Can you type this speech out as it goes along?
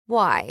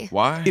Why?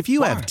 Why? If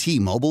you have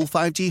T-Mobile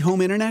 5G home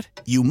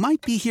internet, you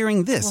might be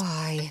hearing this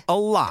Why? a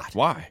lot.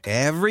 Why?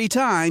 Every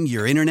time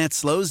your internet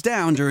slows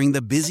down during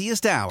the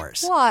busiest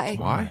hours. Why?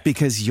 Why?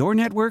 Because your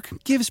network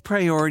gives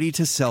priority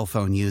to cell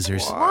phone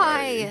users.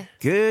 Why?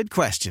 Good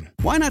question.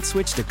 Why not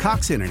switch to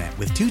Cox Internet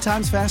with 2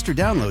 times faster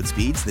download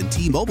speeds than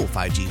T-Mobile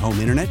 5G home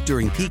internet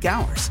during peak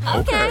hours?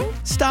 Okay.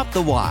 Stop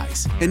the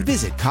whys and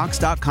visit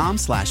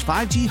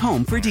cox.com/5G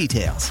home for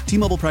details.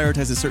 T-Mobile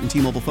prioritizes certain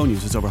T-Mobile phone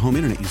users over home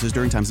internet users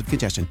during times of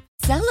congestion.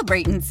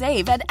 Celebrate and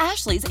save at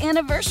Ashley's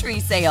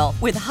Anniversary Sale.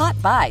 With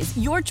Hot Buys,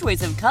 your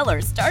choice of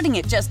colors starting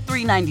at just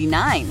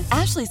 $3.99.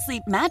 Ashley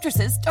Sleep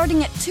mattresses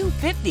starting at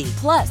 $2.50.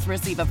 Plus,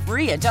 receive a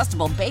free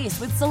adjustable base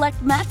with select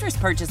mattress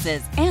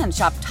purchases. And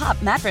shop top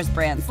mattress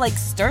brands like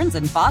Stearns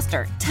 &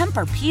 Foster,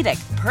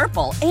 Tempur-Pedic,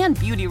 Purple, and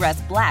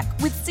Beautyrest Black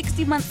with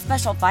 60-month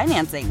special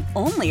financing.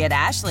 Only at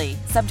Ashley.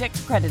 Subject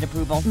to credit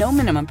approval. No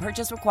minimum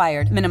purchase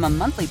required. Minimum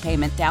monthly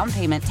payment, down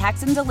payment,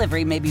 tax, and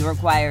delivery may be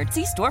required.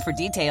 See store for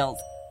details.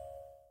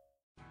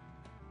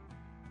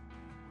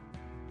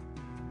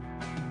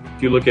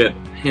 If you look at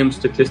him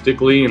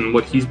statistically and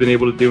what he's been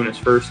able to do in his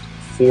first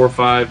 4,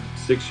 5,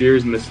 6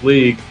 years in this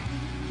league,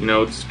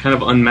 it's kind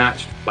of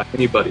unmatched by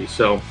anybody.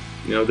 So,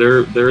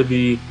 they're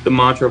the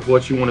mantra of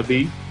what you want to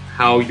be,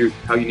 how you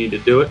need to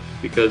do it,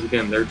 because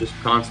again, they're just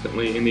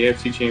constantly in the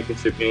AFC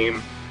Championship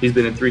game. He's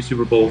been in 3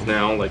 Super Bowls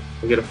now. Like,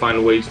 we got to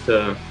find ways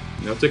to,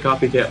 it's a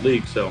copycat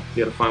league, so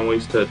you got to find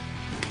ways to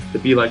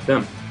be like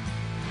them.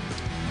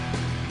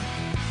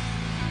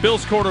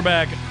 Bills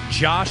quarterback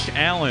Josh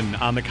Allen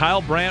on the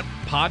Kyle Brandt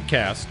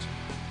podcast,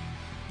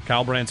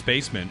 Kyle Brandt's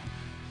Basement.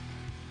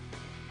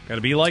 Got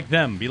to be like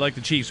them, be like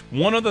the Chiefs.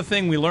 One other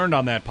thing we learned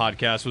on that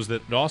podcast was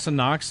that Dawson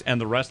Knox and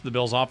the rest of the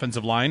Bills'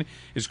 offensive line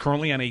is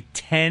currently on a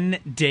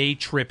 10-day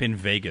trip in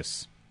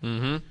Vegas.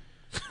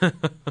 Mm-hmm.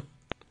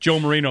 Joe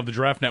Marino of the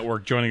Draft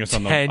Network joining us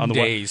on the 10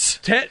 days.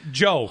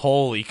 Joe.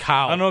 Holy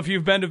cow. I don't know if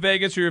you've been to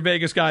Vegas or you're a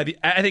Vegas guy.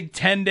 I think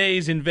 10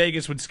 days in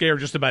Vegas would scare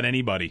just about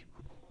anybody.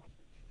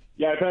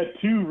 Yeah, I've had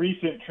 2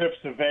 recent trips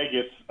to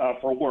Vegas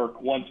for work.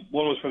 One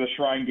was for the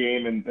Shrine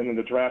game and then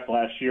the draft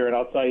last year. And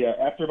I'll tell you,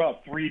 after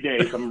about 3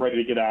 days, I'm ready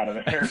to get out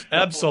of there.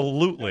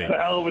 Absolutely. It's a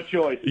hell of a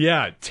choice.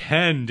 Yeah,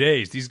 10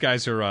 days. These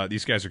guys are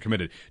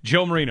committed.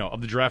 Joe Marino of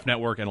the Draft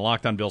Network and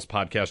Locked On Bills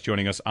podcast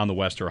joining us on the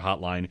Wester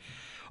Hotline.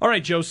 All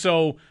right, Joe.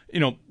 So,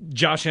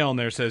 Josh Allen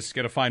there says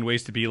got to find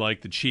ways to be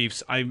like the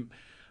Chiefs.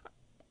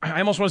 I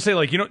almost want to say,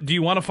 do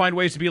you want to find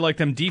ways to be like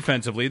them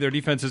defensively? Their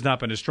defense has not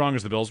been as strong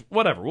as the Bills.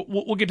 Whatever.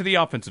 We'll get to the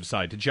offensive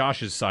side, to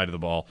Josh's side of the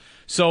ball.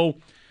 So,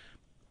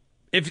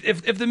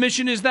 if the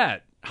mission is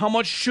that, how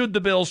much should the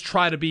Bills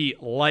try to be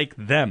like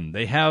them?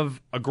 They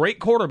have a great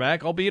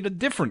quarterback, albeit a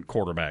different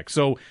quarterback.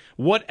 So,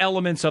 what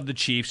elements of the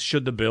Chiefs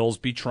should the Bills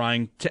be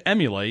trying to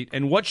emulate,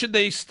 and what should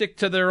they stick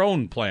to their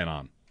own plan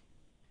on?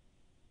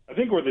 I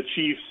think where the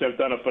Chiefs have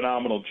done a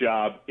phenomenal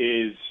job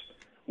is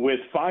with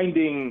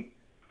finding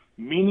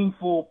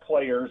meaningful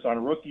players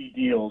on rookie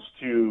deals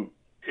to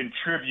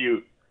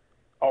contribute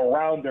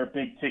around their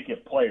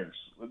big-ticket players.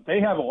 They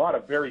have a lot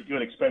of very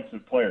good,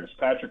 expensive players.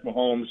 Patrick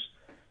Mahomes,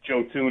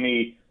 Joe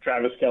Thuney,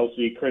 Travis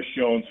Kelce, Chris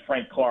Jones,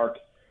 Frank Clark.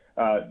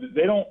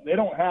 They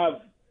don't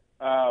have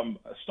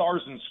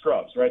stars and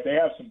scrubs, right? They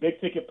have some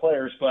big-ticket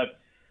players, but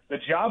the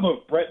job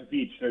of Brett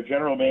Veach, their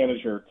general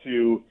manager,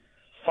 to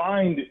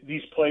find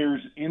these players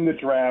in the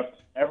draft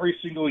every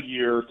single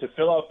year to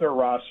fill out their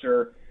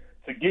roster,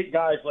 to get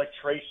guys like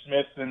Trey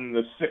Smith in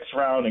the 6th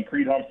round and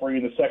Creed Humphrey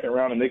in the 2nd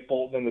round and Nick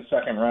Bolton in the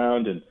 2nd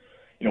round, and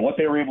what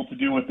they were able to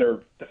do with their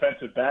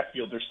defensive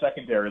backfield, their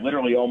secondary,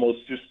 literally almost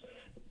just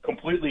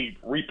completely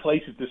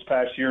replace it this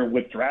past year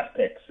with draft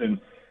picks, and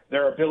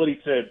their ability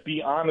to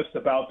be honest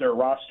about their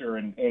roster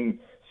and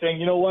saying,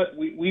 you know what,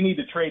 we need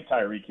to trade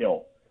Tyreek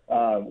Hill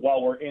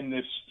while we're in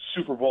this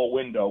Super Bowl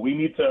window. We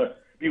need to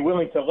be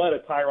willing to let a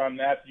Tyrann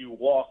Mathieu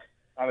walk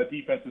on the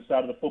defensive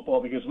side of the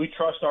football because we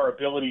trust our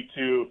ability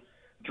to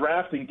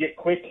draft and get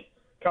quick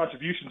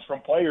contributions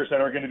from players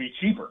that are going to be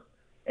cheaper.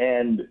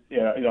 And,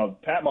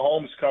 Pat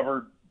Mahomes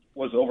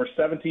was over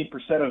 17%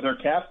 of their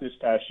cap this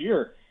past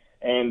year,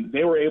 and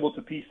they were able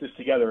to piece this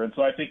together. And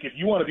so I think if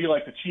you want to be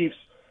like the Chiefs,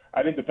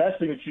 I think the best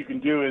thing that you can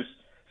do is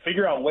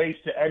figure out ways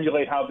to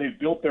emulate how they've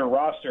built their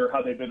roster,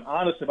 how they've been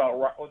honest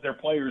about their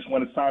players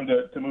when it's time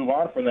to move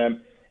on from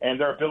them, and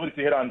their ability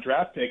to hit on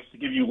draft picks to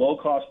give you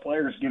low-cost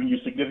players, giving you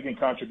significant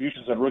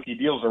contributions on rookie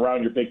deals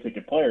around your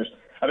big-ticket players.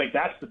 I think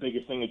that's the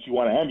biggest thing that you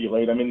want to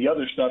emulate. I mean, the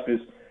other stuff is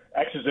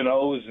X's and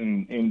O's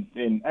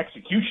and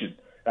execution.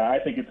 I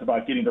think it's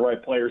about getting the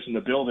right players in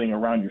the building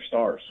around your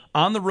stars.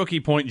 On the rookie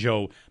point,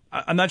 Joe,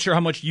 I'm not sure how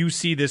much you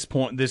see this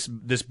point, this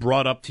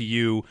brought up to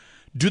you.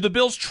 Do the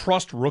Bills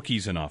trust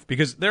rookies enough?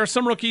 Because there are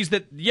some rookies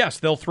that, yes,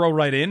 they'll throw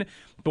right in,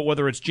 but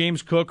whether it's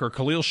James Cook or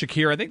Khalil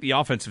Shakir, I think the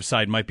offensive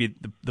side might be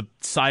the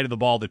side of the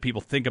ball that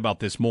people think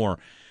about this more.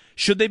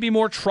 Should they be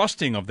more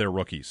trusting of their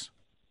rookies?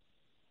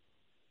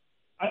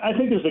 I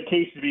think there's a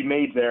case to be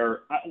made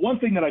there. One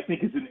thing that I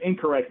think is an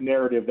incorrect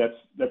narrative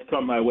that's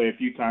come my way a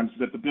few times is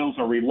that the Bills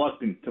are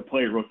reluctant to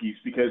play rookies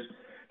because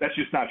that's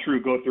just not true.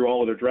 Go through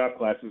all of their draft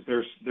classes.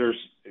 There's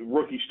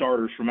rookie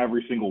starters from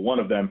every single one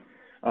of them.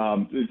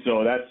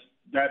 So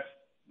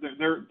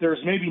there's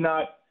maybe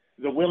not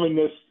the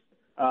willingness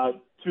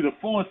to the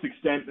fullest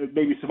extent that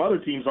maybe some other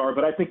teams are,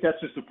 but I think that's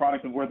just a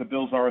product of where the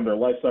Bills are in their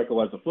life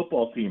cycle as a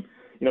football team.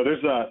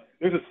 There's a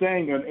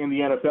saying in the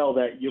NFL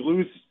that you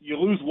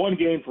lose one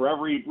game for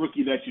every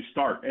rookie that you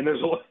start, and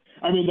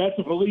that's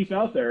a belief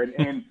out there,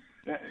 and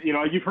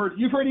you've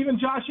heard even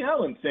Josh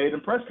Allen say it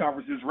in press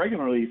conferences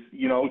regularly.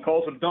 He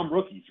calls them dumb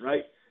rookies,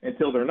 right?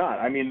 Until they're not.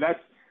 I mean, that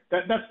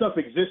stuff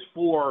exists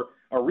for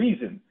a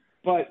reason.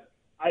 But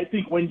I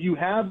think when you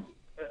have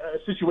a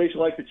situation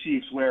like the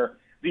Chiefs where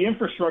the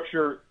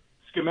infrastructure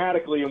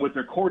schematically and with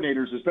their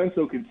coordinators has been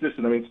so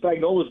consistent. I mean,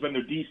 Spagnuolo's been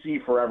their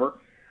DC forever.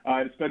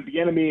 It's been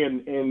Bieniemy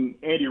and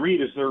Andy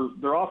Reid as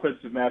their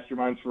offensive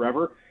masterminds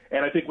forever.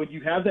 And I think when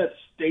you have that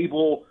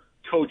stable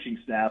coaching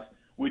staff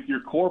with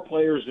your core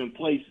players in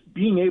place,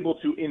 being able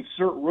to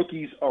insert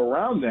rookies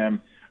around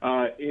them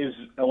is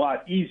a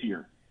lot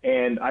easier.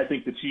 And I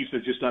think the Chiefs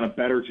have just done a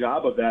better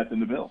job of that than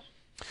the Bills.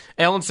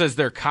 Alan says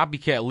they're a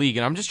copycat league,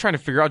 and I'm just trying to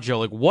figure out, Joe,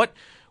 like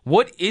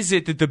what is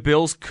it that the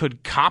Bills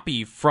could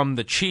copy from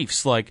the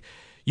Chiefs? Like,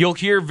 you'll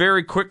hear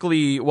very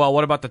quickly, well,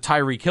 what about the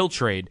Tyreek Hill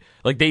trade?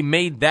 Like, they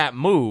made that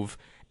move,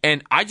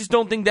 and I just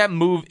don't think that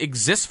move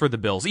exists for the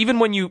Bills. Even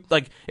when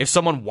if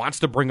someone wants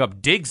to bring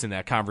up Diggs in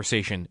that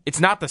conversation, it's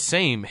not the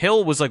same.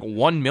 Hill was like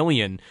 $1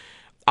 million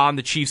on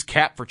the Chiefs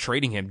cap for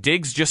trading him.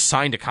 Diggs just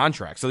signed a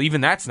contract, so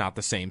even that's not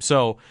the same.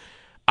 So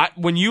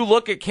when you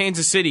look at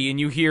Kansas City and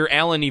you hear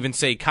Allen even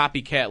say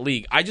copycat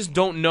league, I just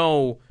don't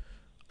know.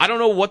 I don't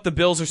know what the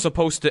Bills are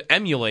supposed to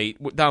emulate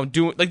without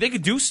doing. Like, they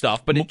could do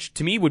stuff, but it,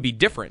 to me, would be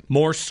different.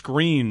 More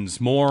screens,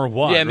 more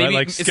what? Yeah, maybe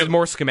right? it's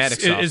more schematic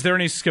stuff. Is there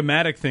any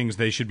schematic things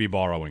they should be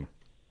borrowing?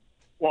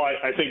 Well,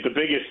 I think the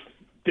biggest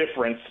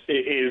difference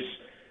is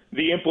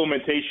the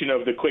implementation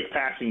of the quick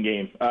passing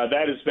game.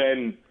 That has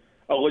been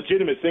a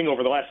legitimate thing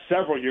over the last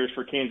several years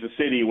for Kansas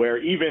City, where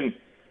even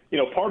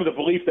part of the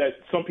belief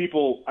that some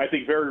people, I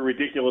think, very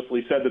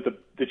ridiculously said that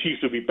the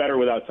Chiefs would be better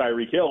without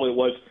Tyreek Hill, it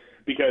was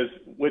because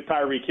with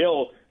Tyreek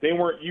Hill, they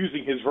weren't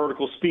using his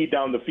vertical speed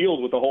down the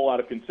field with a whole lot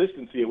of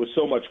consistency. It was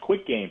so much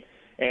quick game,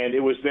 and it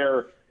was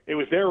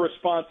their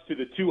response to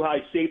the too high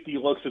safety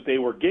looks that they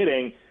were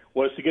getting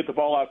was to get the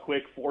ball out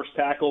quick, force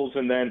tackles,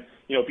 and then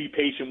be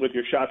patient with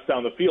your shots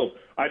down the field.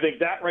 I think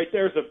that right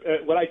there is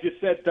what I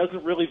just said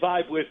doesn't really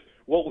vibe with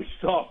what we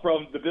saw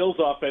from the Bills'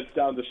 offense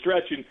down the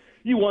stretch, and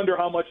you wonder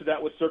how much of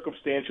that was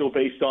circumstantial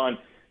based on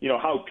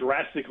how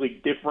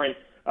drastically different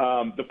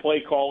the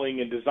play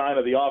calling and design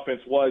of the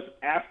offense was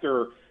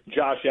after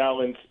Josh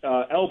Allen's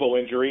elbow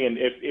injury, and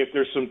if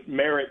there's some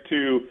merit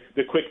to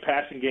the quick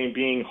passing game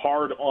being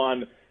hard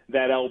on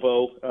that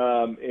elbow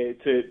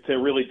to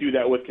really do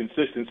that with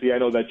consistency. I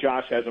know that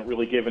Josh hasn't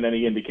really given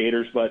any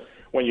indicators, but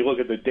when you look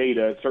at the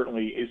data,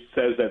 it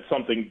says that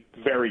something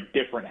very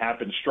different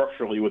happened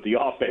structurally with the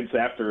offense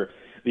after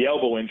the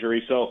elbow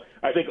injury. So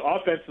I think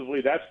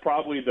offensively, that's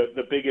probably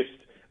the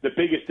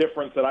biggest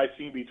difference that I've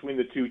seen between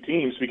the two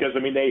teams, because I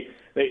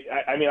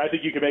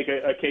think you could make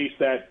a case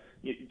that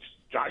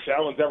Josh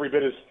Allen's every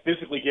bit as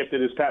physically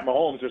gifted as Pat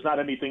Mahomes. There's not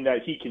anything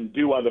that he can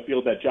do on the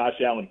field that Josh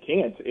Allen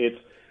can't. It's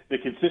the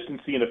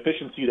consistency and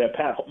efficiency that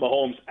Pat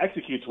Mahomes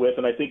executes with,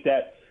 and I think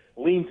that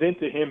leans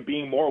into him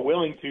being more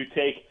willing to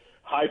take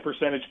high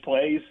percentage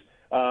plays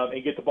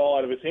and get the ball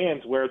out of his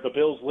hands, where the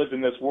Bills lived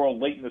in this world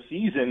late in the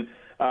season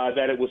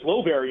that it was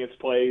low variance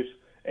plays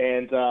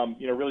and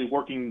really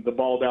working the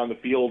ball down the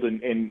field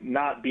and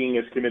not being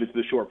as committed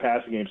to the short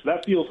passing game. So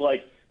that feels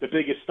like the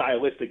biggest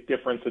stylistic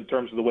difference in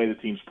terms of the way the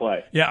teams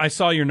play. Yeah, I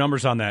saw your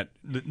numbers on that.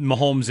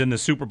 Mahomes in the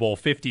Super Bowl,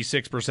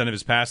 56% of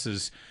his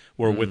passes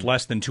were with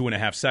less than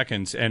 2.5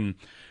 seconds. And,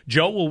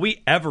 Joe, will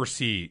we ever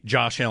see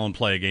Josh Allen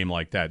play a game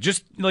like that?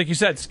 Just like you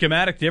said,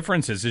 schematic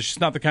differences. It's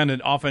just not the kind of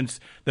offense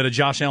that a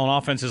Josh Allen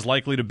offense is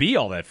likely to be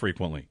all that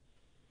frequently.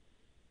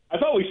 I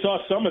thought we saw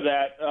some of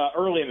that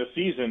early in the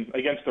season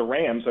against the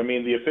Rams. I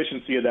mean, the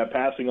efficiency of that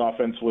passing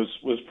offense was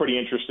pretty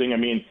interesting. I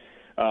mean,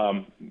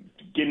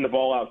 getting the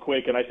ball out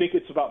quick, and I think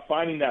it's about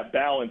finding that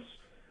balance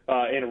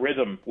in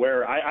rhythm,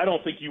 where I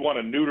don't think you want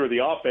to neuter the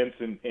offense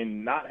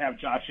and not have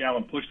Josh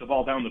Allen push the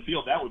ball down the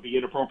field. That would be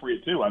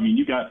inappropriate too. I mean,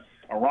 you got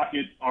a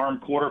rocket arm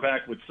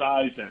quarterback with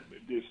size that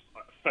is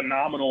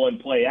phenomenal in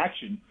play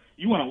action.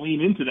 You want to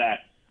lean into that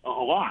a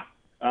lot,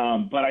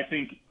 but I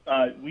think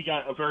we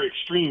got a very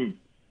extreme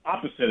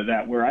opposite of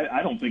that, where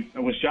I don't think it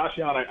was Josh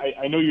Allen.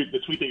 I know the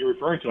tweet that you're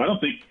referring to. I don't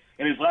think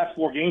in his last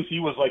 4 games he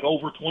was like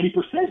over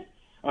 20%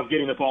 of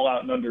getting the ball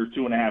out in under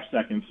 2.5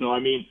 seconds. So, I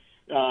mean,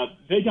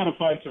 they got to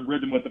find some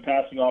rhythm with the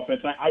passing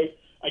offense.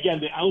 Again,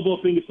 the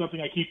elbow thing is something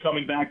I keep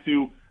coming back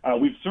to.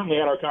 We've certainly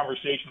had our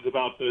conversations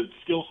about the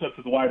skill sets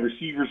of the wide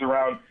receivers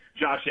around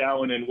Josh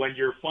Allen, and when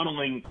you're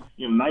funneling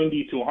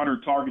 90 to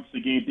 100 targets to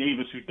Gabe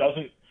Davis, who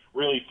doesn't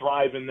really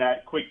thrive in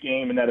that quick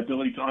game and that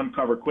ability to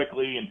uncover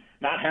quickly, and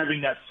not having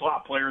that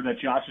slot player that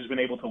Josh has been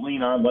able to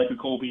lean on, like a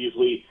Cole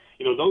Beasley,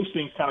 those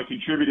things kind of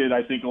contributed,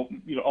 I think,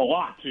 a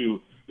lot to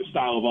the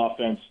style of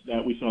offense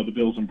that we saw the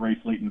Bills embrace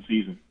late in the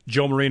season.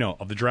 Joe Marino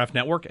of the Draft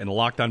Network and the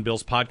Locked On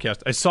Bills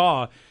podcast. I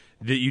saw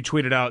that you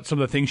tweeted out some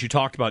of the things you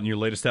talked about in your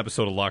latest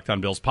episode of Locked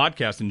On Bills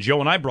podcast, and Joe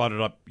and I brought it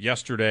up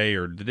yesterday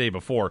or the day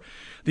before.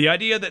 The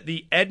idea that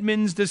the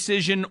Edmonds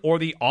decision or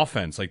the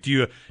offense, like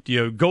do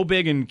you go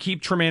big and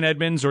keep Tremaine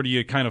Edmonds, or do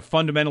you kind of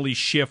fundamentally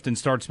shift and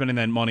start spending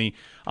that money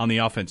on the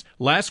offense?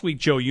 Last week,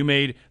 Joe, you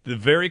made the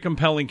very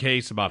compelling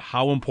case about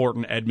how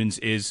important Edmonds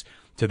is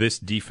to this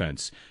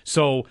defense.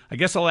 So I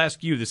guess I'll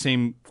ask you the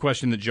same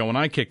question that Joe and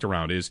I kicked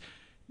around is,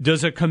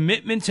 does a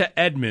commitment to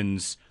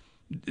Edmonds,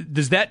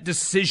 does that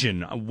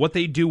decision, what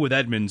they do with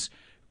Edmonds,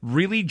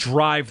 really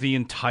drive the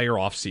entire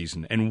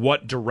offseason and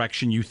what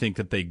direction you think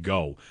that they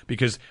go?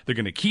 Because they're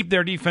going to keep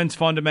their defense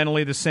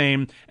fundamentally the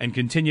same and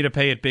continue to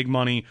pay it big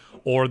money,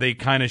 or they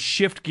kind of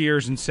shift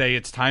gears and say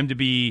it's time to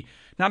be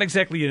not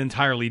exactly an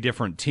entirely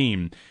different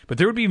team, but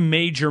there would be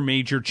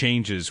major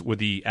changes with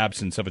the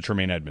absence of a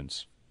Tremaine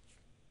Edmonds.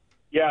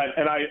 Yeah,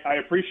 and I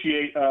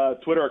appreciate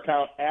Twitter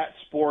account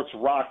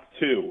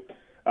 @SportsRock2,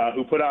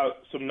 who put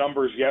out some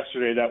numbers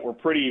yesterday that were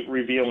pretty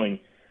revealing.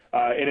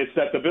 And it's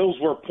that the Bills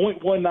were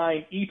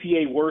 0.19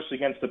 EPA worse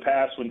against the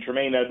pass when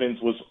Tremaine Edmonds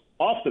was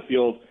off the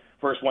field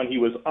versus when he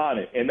was on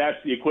it. And that's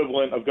the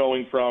equivalent of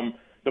going from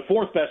the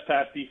fourth best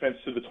pass defense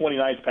to the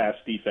 29th pass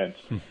defense.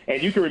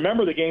 And you can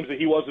remember the games that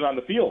he wasn't on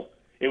the field.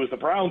 It was the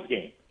Browns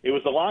game. It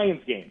was the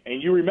Lions game.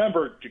 And you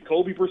remember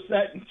Jacoby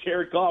Brissett and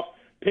Jared Goff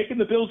picking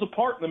the Bills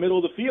apart in the middle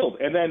of the field.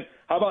 And then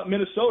how about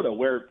Minnesota,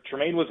 where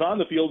Tremaine was on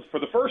the field for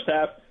the first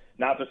half,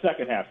 not the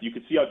second half? You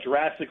could see how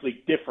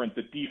drastically different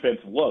the defense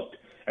looked.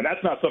 And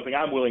that's not something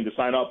I'm willing to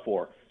sign up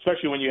for,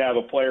 especially when you have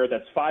a player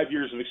that's 5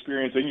 years of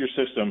experience in your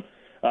system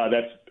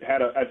that's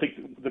had I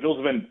think the Bills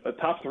have been a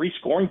top 3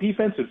 scoring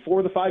defense in 4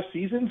 of the 5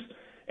 seasons.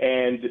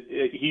 And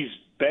he's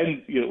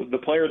been the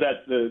player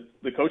that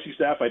the coaching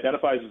staff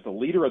identifies as the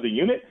leader of the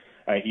unit.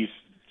 He's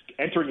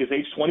entering his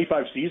age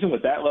 25 season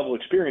with that level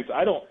of experience.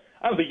 I don't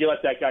think you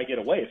let that guy get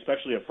away,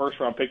 especially a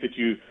first-round pick that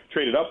you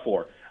traded up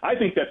for. I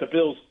think that the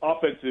Bills'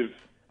 offensive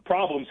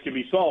problems can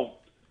be solved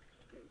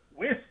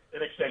with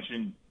an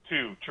extension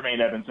to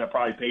Tremaine Edmonds that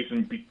probably pays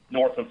him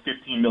north of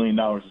 $15 million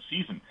a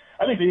season.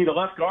 I think they need a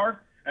left guard,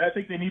 and I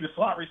think they need a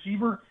slot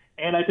receiver,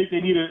 and I think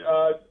they need an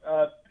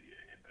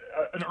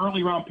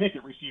early-round pick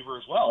at receiver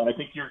as well, and I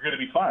think you're going to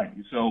be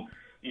fine. So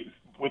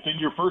within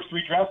your first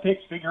 3 draft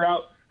picks, figure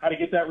out how to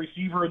get that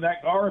receiver and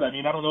that guard. I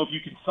mean, I don't know if you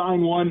can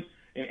sign one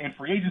in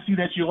free agency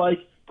that you like,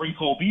 bring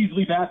Cole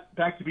Beasley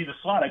back to be the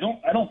slot. I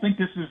don't think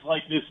this is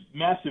like this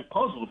massive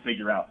puzzle to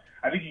figure out.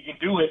 I think you can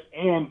do it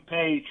and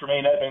pay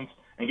Tremaine Edmonds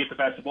and get the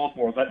best of both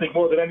worlds. I think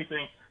more than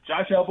anything,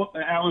 Josh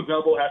Allen's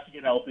elbow has to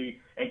get healthy,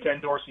 and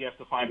Ken Dorsey has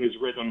to find his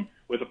rhythm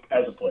as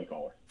a play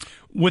caller.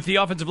 With the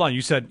offensive line,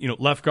 you said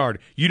left guard.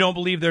 You don't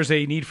believe there's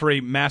a need for a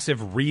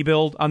massive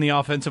rebuild on the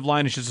offensive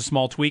line? It's just a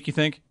small tweak, you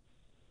think?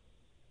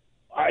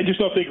 I just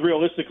don't think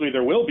realistically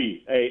there will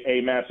be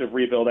a massive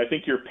rebuild. I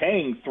think you're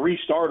paying 3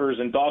 starters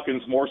in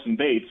Dawkins, Morse, and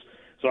Bates.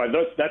 So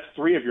that's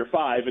 3 of your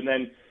 5. And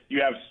then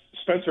you have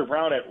Spencer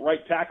Brown at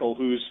right tackle,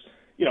 who's,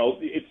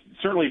 it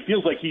certainly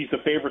feels like he's the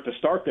favorite to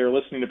start there,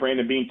 listening to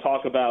Brandon Beane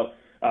talk about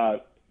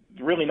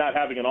really not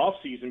having an off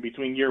season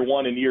between year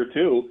 1 and year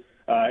 2,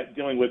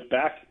 dealing with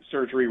back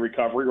surgery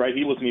recovery, right?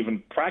 He wasn't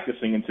even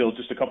practicing until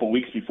just a couple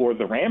weeks before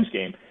the Rams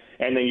game.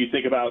 And then you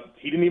think about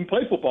he didn't even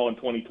play football in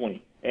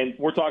 2020. And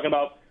we're talking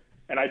about,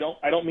 and I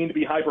don't mean to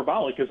be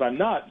hyperbolic because I'm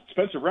not,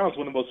 Spencer Brown's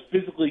one of the most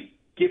physically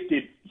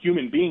gifted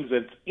human beings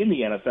that's in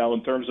the NFL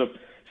in terms of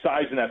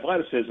size and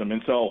athleticism.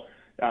 And so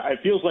it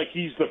feels like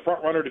he's the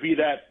front runner to be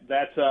that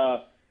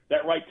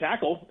right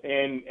tackle,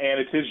 and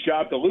it's his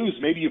job to lose.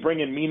 Maybe you bring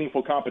in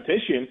meaningful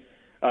competition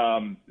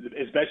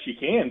as best you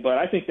can, but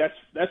I think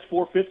that's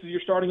 4/5 of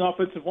your starting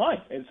offensive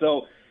line. And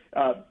so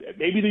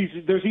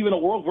maybe there's even a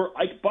world where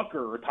Ike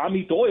Bucker or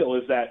Tommy Doyle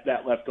is that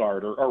left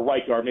guard or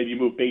right guard. Maybe you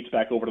move Bates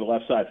back over to the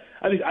left side.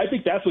 I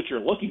think that's what you're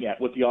looking at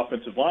with the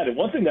offensive line. And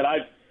one thing that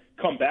I've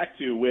come back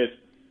to with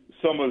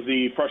some of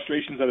the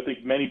frustrations that I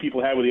think many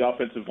people have with the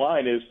offensive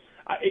line is,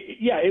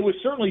 it was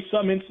certainly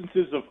some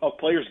instances of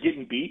players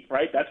getting beat,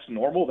 right? That's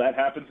normal. That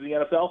happens in the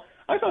NFL.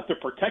 I thought the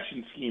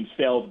protection schemes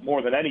failed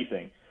more than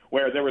anything,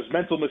 where there was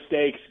mental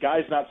mistakes,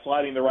 guys not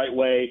sliding the right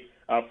way,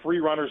 free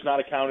runners not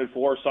accounted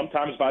for,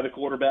 sometimes by the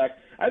quarterback.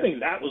 I think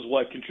that was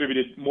what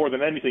contributed more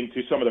than anything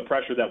to some of the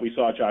pressure that we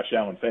saw Josh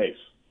Allen face.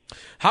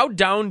 How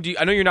down do you,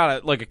 I know you're not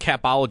a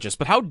capologist,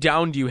 but how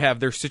down do you have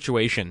their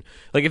situation?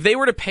 Like, if they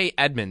were to pay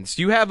Edmonds,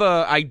 do you have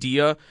an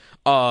idea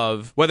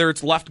of whether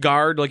it's left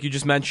guard, like you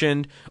just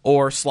mentioned,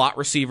 or slot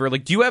receiver?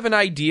 Like, do you have an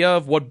idea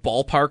of what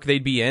ballpark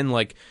they'd be in?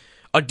 Like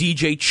a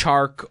DJ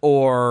Chark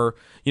or,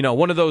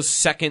 one of those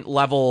second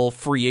level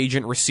free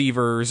agent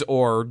receivers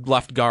or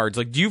left guards?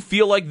 Like, do you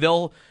feel like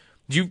do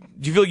you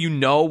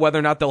feel whether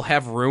or not they'll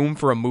have room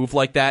for a move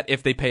like that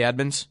if they pay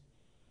Edmonds?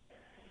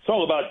 It's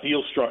all about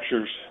deal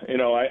structures.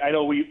 I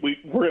know we're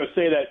going to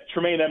say that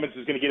Tremaine Edmonds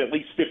is going to get at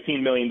least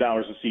 $15 million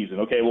a season.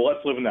 Okay, well,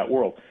 let's live in that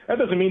world. That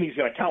doesn't mean he's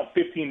going to count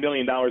 $15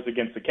 million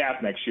against the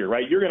cap next year,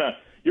 right? You're going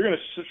you're going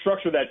to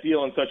structure that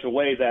deal in such a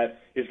way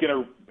that is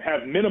going to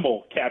have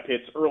minimal cap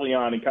hits early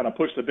on and kind of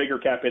push the bigger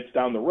cap hits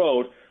down the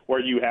road where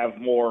you have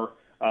more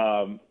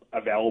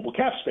available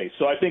cap space.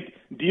 So I think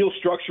deal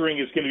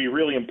structuring is going to be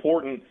really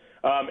important.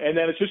 And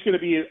then it's just going to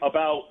be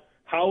about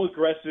how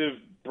aggressive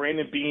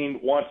Brandon Beane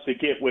wants to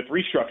get with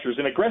restructures.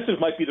 And aggressive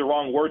might be the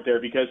wrong word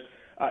there because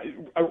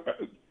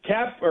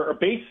cap or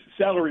base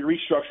salary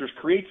restructures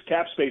creates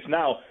cap space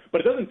now,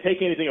 but it doesn't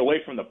take anything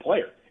away from the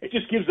player. It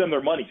just gives them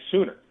their money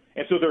sooner.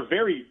 And so they're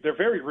very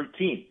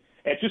routine.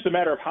 And it's just a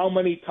matter of how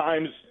many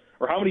times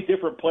or how many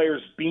different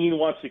players Beane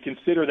wants to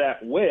consider that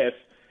with.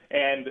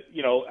 And,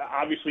 you know,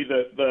 obviously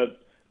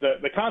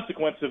the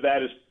consequence of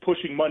that is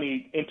pushing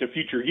money into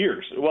future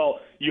years. Well,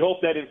 you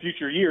hope that in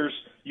future years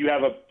you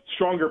have a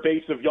stronger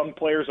base of young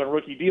players on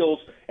rookie deals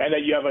and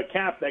that you have a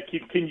cap that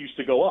continues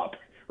to go up,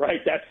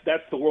 right?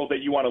 That's the world that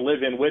you want to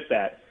live in with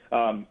that.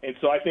 And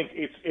so I think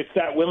it's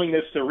that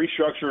willingness to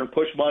restructure and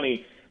push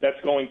money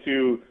that's going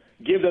to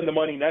give them the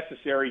money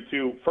necessary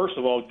to, first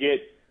of all, get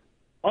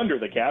under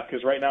the cap,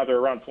 because right now they're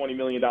around $20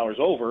 million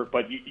over,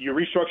 but you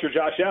restructure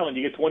Josh Allen,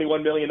 you get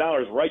 $21 million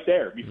right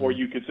there before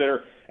you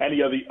consider any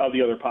of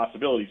the other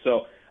possibilities.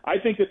 So I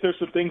think that there's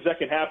some things that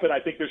can happen. I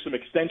think there's some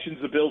extensions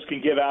the Bills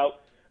can give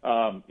out.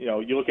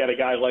 You look at a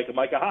guy like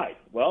Micah Hyde.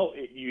 Well,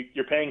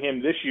 you're paying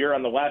him this year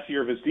on the last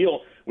year of his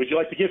deal. Would you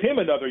like to give him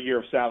another year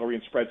of salary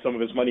and spread some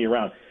of his money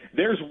around?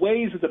 There's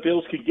ways that the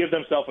Bills can give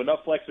themselves enough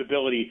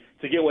flexibility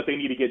to get what they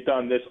need to get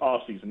done this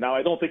offseason. Now,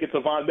 I don't think it's a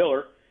Von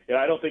Miller, and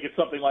I don't think it's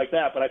something like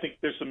that, but I think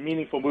there's some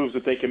meaningful moves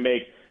that they can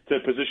make to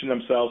position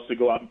themselves to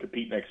go out and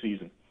compete next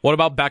season. What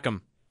about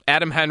Beckham?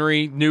 Adam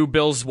Henry, new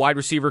Bills wide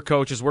receiver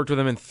coach, has worked with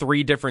him in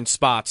 3 different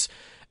spots.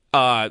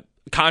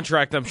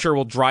 Contract, I'm sure,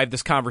 will drive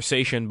this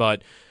conversation,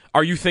 but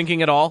are you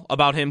thinking at all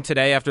about him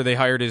today after they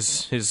hired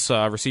his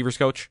receivers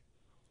coach?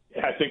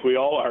 Yeah, I think we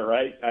all are,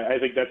 right? I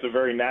think that's a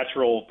very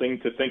natural thing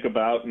to think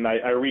about, and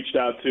I reached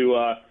out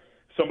to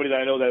somebody that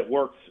I know that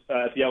worked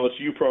at the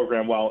LSU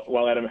program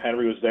while Adam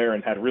Henry was there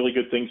and had really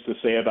good things to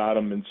say about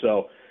him. And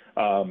so,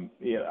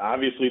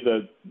 obviously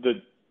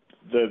the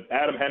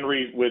Adam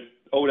Henry with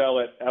Odell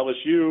at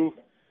LSU,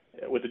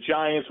 with the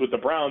Giants, with the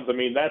Browns, I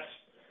mean,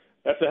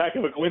 that's a heck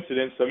of a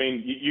coincidence. I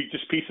mean, you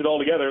just piece it all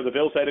together. The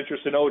Bills had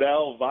interest in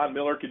Odell. Von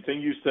Miller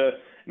continues to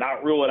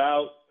not rule it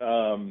out.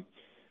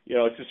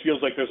 It just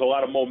feels like there's a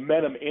lot of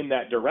momentum in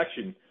that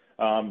direction.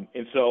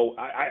 And so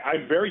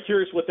I'm very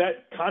curious what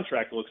that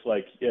contract looks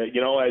like.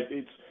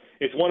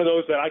 It's one of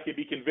those that I could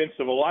be convinced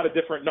of a lot of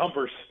different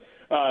numbers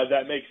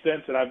that make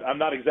sense, and I'm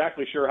not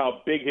exactly sure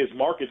how big his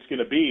market's going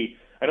to be.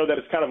 I know that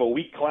it's kind of a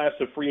weak class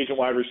of free agent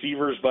wide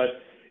receivers,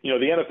 but the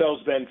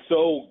NFL's been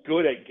so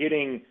good at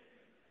getting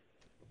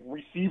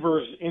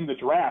receivers in the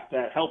draft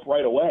that help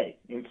right away,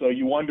 and so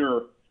you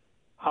wonder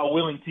how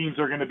willing teams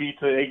are going to be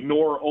to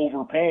ignore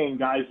overpaying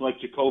guys like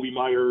Jacoby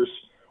Myers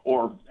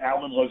or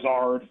Alan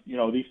Lazard,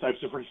 these types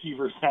of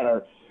receivers that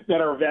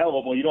are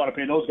available. You don't want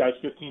to pay those guys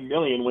 $15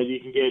 million when you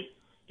can get,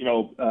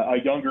 a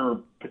younger,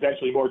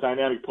 potentially more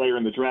dynamic player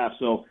in the draft.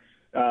 So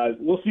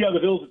we'll see how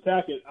the Bills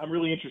attack it. I'm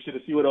really interested to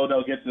see what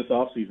Odell gets this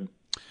offseason.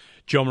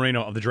 Joe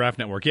Marino of the Draft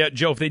Network. Yeah,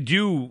 Joe, if they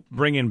do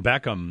bring in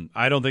Beckham,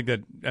 I don't think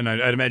that, and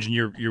I'd imagine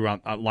you're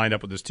lined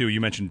up with this too.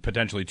 You mentioned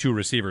potentially 2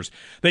 receivers.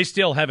 They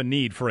still have a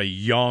need for a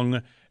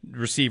young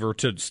receiver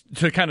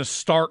to kind of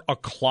start a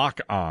clock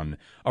on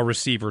a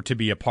receiver to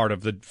be a part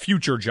of the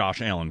future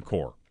Josh Allen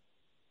core.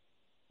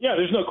 Yeah,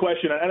 there's no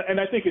question. And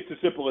I think it's as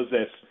simple as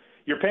this.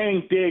 You're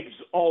paying Diggs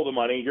all the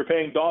money. You're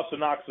paying Dawson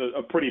Knox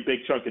a pretty big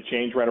chunk of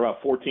change, right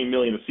about $14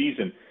 million a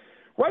season.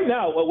 Right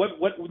now,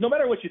 no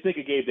matter what you think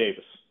of Gabe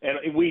Davis, and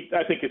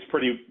I think it's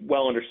pretty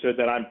well understood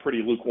that I'm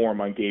pretty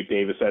lukewarm on Gabe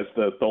Davis as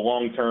the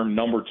long-term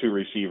number 2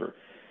 receiver.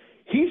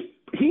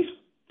 He's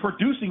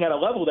producing at a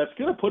level that's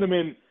going to put him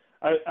in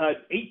a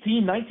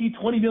 $18, $19,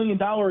 $20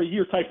 million a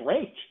year type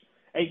range.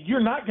 And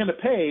you're not going to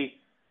pay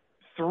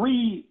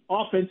 3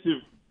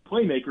 offensive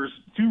playmakers,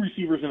 2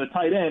 receivers, and a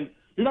tight end.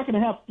 You're not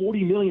going to have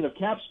 $40 million of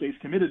cap space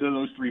committed to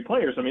those 3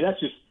 players. I mean, that's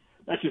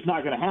just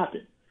not going to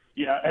happen.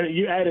 Yeah, and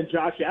you add in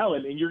Josh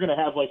Allen, and you're going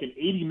to have like an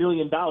 $80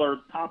 million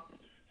top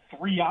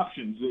 3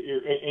 options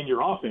in your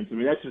offense. I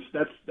mean,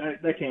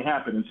 that can't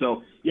happen. And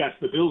so, yes,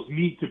 the Bills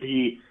need to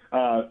be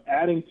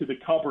adding to the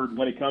cupboard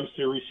when it comes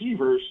to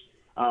receivers.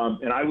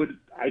 And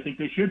I think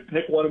they should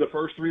pick one of the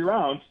first 3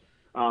 rounds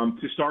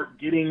to start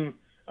getting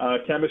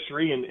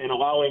chemistry and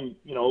allowing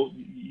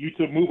you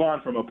to move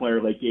on from a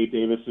player like Gabe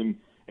Davis and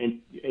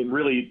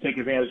really take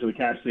advantage of the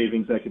cap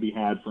savings that could be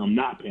had from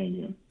not paying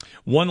him.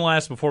 One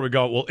last before we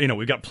go. Well,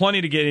 we've got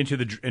plenty to get into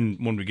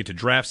when we get to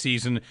draft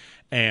season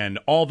and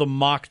all the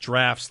mock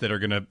drafts that are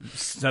going to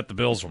set the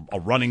Bills a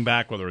running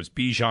back, whether it's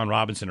Bijan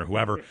Robinson or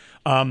whoever.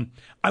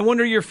 I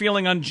wonder your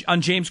feeling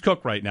on James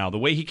Cook right now, the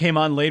way he came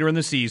on later in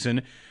the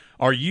season.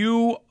 Are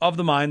you of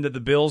the mind that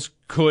the Bills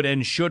could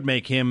and should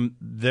make him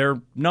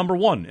their number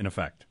 1 in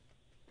effect?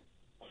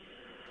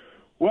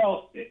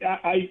 Well,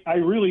 I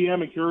really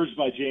am encouraged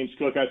by James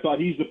Cook. I thought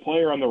he's the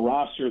player on the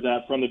roster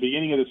that from the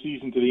beginning of the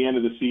season to the end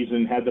of the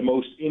season had the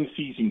most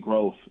in-season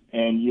growth,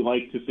 and you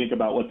like to think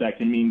about what that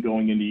can mean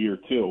going into year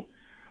two.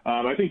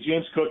 I think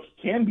James Cook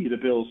can be the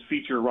Bills'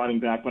 feature running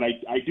back, but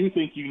I do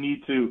think you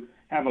need to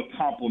have a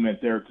complement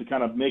there to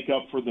kind of make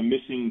up for the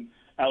missing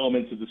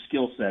elements of the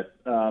skill set.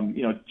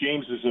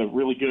 James is a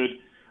really good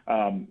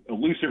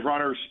elusive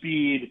runner,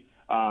 speed,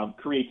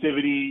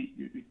 creativity,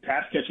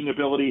 pass-catching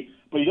ability,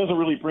 but he doesn't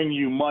really bring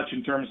you much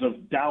in terms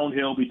of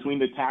downhill between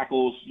the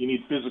tackles. You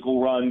need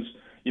physical runs,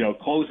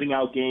 closing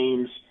out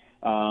games,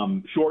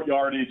 short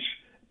yardage,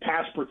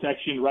 pass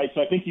protection, right?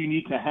 So I think you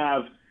need to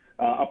have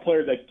a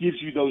player that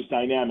gives you those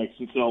dynamics.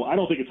 And so I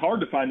don't think it's hard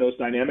to find those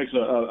dynamics.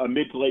 A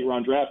mid to late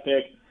round draft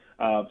pick,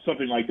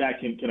 something like that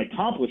can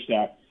accomplish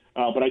that.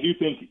 But I do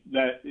think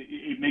that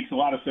it makes a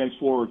lot of sense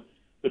for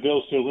the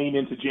Bills to lean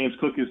into James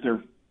Cook as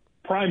their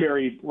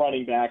primary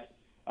running back,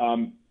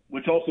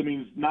 which also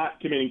means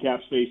not committing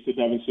cap space to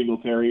Devin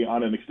Singletary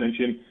on an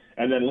extension,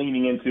 and then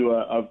leaning into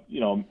a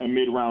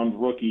mid-round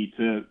rookie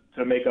to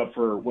make up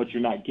for what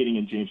you're not getting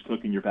in James Cook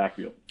in your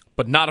backfield.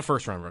 But not a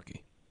first-round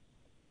rookie.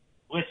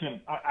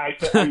 Listen, I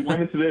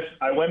went into this.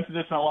 I went into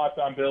this on Locked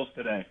On Bills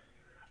today.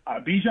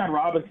 Bijan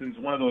Robinson's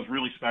one of those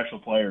really special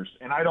players,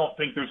 and I don't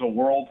think there's a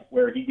world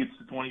where he gets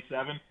to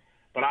 27.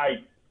 But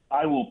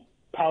I will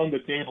pound the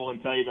table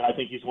and tell you that I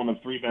think he's one of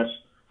the three best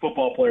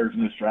football players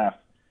in this draft.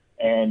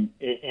 And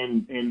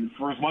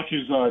for as much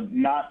as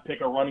not pick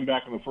a running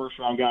back in the first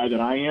round guy that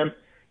I am,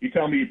 you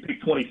tell me you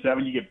pick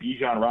 27, you get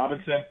Bijan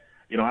Robinson.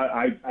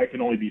 I can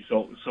only be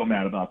so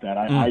mad about that.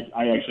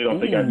 I actually don't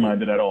think I'd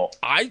mind it at all.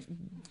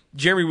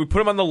 Jeremy, we put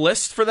him on the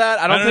list for that.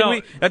 I don't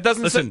think we. That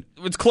doesn't. Listen,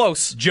 it's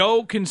close.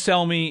 Joe can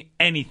sell me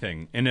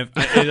anything, and if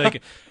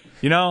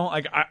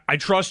I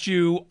trust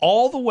you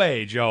all the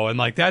way, Joe, and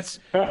that's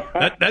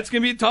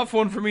gonna be a tough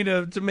one for me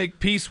to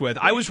make peace with.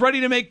 I was ready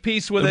to make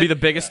peace with it. It'll be the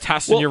biggest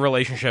test in your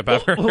relationship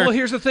ever. Well,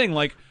 here's the thing.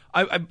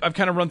 I've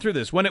kind of run through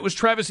this. When it was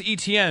Travis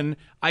Etienne,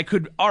 I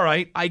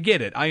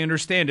get it. I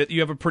understand it.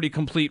 You have a pretty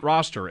complete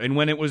roster. And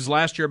when it was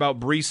last year about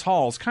Breece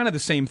Hall, it's kind of the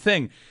same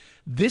thing.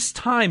 This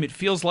time, it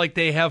feels like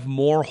they have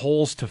more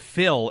holes to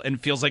fill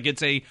and feels like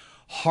it's a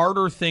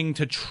harder thing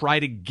to try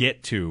to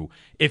get to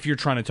if you're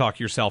trying to talk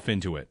yourself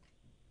into it.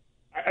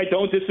 I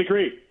don't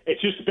disagree.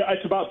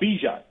 It's about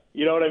Bijan.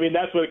 You know what I mean?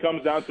 That's what it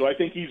comes down to. I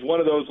think he's one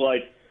of those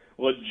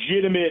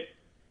legitimate.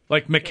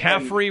 Like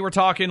McCaffrey, we're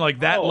talking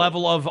that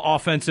level of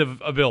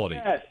offensive ability.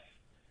 Yes.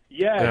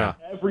 Yeah.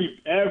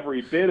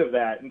 Every bit of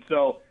that. And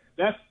so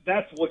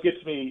that's what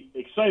gets me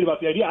excited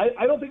about the idea.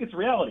 I don't think it's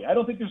reality. I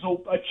don't think there's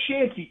a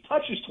chance he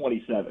touches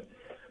 27.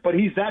 But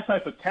he's that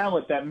type of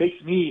talent that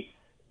makes me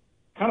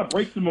kind of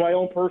break some of my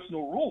own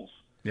personal rules.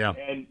 Yeah.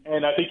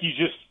 And I think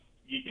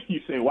you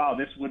say, wow,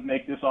 this would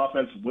make this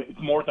offense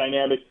more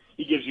dynamic.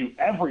 He gives you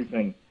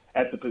everything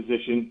at the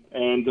position,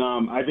 and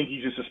I think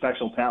he's just a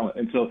special talent.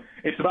 And so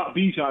it's about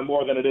Bijan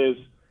more than it is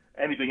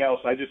anything else.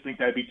 I just think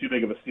that'd be too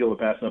big of a steal to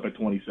pass up at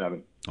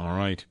 27. All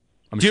right.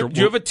 Do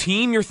you have a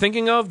team you're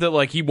thinking of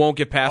that he won't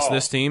get past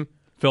this team?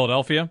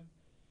 Philadelphia?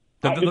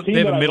 They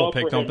have a middle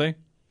pick, don't they?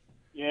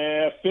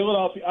 Yeah,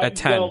 Philadelphia. At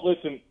 10. Well,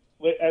 listen,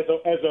 as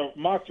a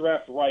mock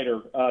draft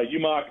writer, you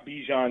mock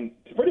Bijan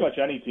to pretty much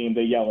any team,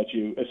 they yell at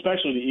you,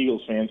 especially the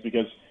Eagles fans,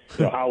 because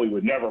Howie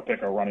would never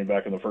pick a running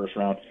back in the first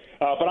round.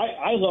 But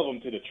I love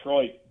him to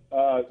Detroit.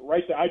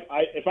 Right there,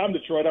 if I'm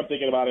Detroit, I'm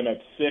thinking about him at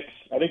 6.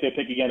 I think they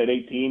pick again at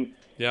 18.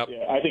 Yep.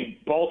 Yeah, I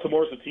think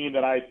Baltimore's a team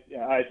that I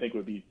think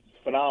would be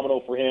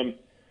phenomenal for him.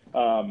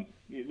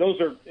 Those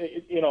are,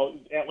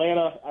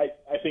 Atlanta.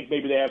 I think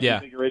maybe they have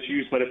some bigger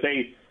issues, but if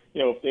they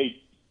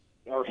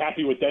are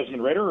happy with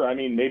Desmond Ridder, I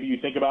mean, maybe you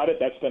think about it.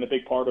 That's been a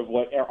big part of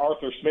what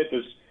Arthur Smith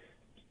has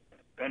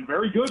been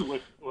very good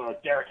with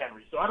Derrick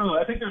Henry. So I don't know.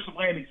 I think there's some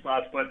landing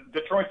spots, but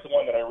Detroit's the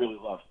one that I really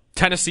love.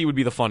 Tennessee would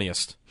be the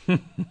funniest.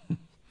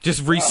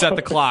 Just reset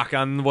the clock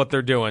on what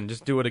they're doing.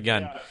 Just do it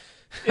again.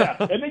 Yeah,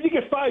 and then you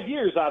get 5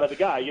 years out of the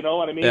guy, you know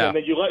what I mean? Yeah. And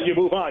then you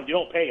move on. You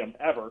don't pay him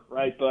ever,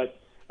 right? But,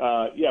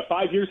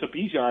 5 years of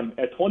Bijan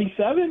at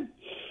 27,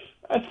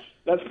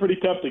 that's pretty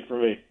tempting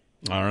for me.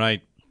 All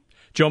right.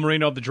 Joe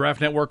Marino of the Draft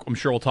Network. I'm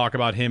sure we'll talk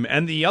about him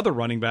and the other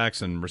running backs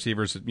and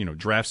receivers,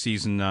 draft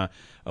season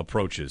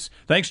approaches.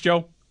 Thanks,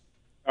 Joe.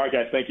 All right,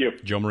 guys. Thank you.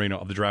 Joe Marino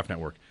of the Draft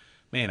Network.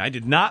 Man, I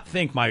did not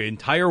think my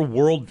entire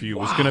worldview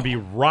was going to be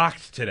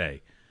rocked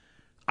today.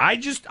 I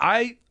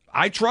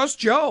trust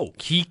Joe.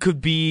 He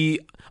could be.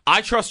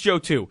 I trust Joe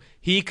too.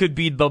 He could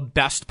be the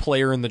best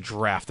player in the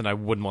draft, and I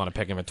wouldn't want to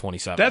pick him at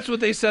 27. That's what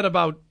they said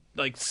about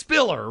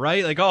Spiller,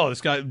 right?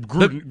 This guy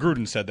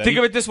Gruden said that. Think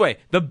of it this way: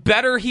 the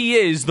better he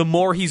is, the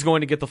more he's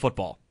going to get the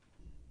football.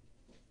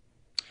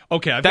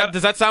 Okay,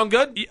 does that sound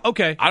good?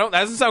 Okay, That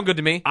doesn't sound good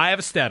to me. I have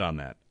a stat on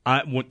that.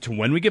 To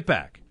when we get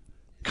back,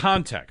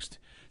 context.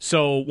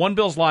 So One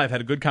Bills Live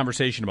had a good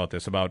conversation about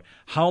this, about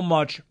how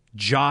much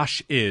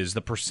Josh is,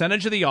 the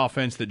percentage of the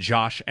offense that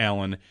Josh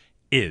Allen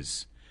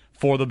is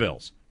for the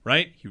Bills,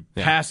 right? He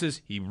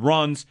passes, he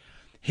runs.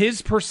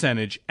 His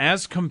percentage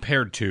as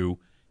compared to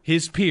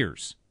his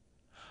peers.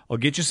 I'll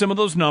get you some of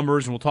those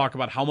numbers, and we'll talk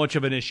about how much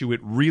of an issue it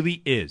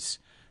really is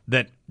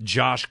that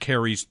Josh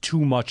carries too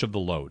much of the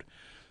load.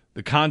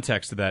 The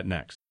context of that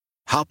next.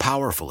 How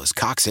powerful is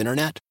Cox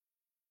Internet?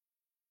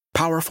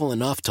 Powerful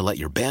enough to let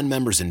your band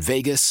members in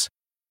Vegas,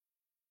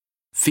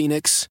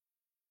 Phoenix,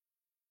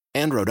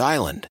 and Rhode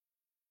Island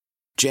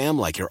jam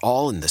like you're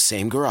all in the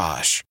same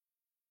garage.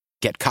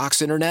 Get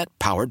Cox Internet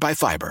powered by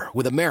fiber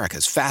with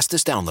America's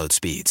fastest download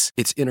speeds.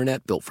 It's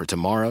internet built for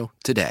tomorrow,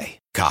 today.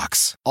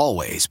 Cox,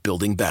 always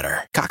building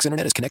better. Cox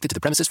Internet is connected to the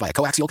premises via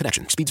coaxial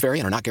connection. Speeds vary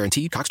and are not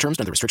guaranteed. Cox terms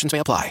and other restrictions may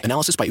apply.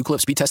 Analysis by Ookla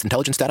of Speed Test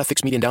Intelligence Data.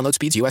 Fixed median download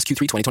speeds. US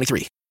Q3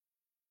 2023.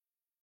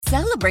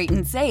 Celebrate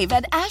and save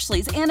at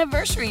Ashley's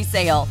Anniversary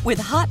Sale. With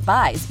Hot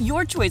Buys,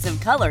 your choice of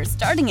colors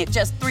starting at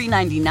just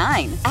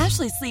 $3.99.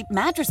 Ashley Sleep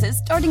mattresses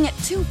starting at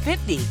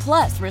 $2.50.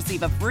 Plus,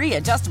 receive a free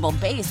adjustable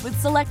base with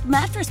select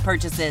mattress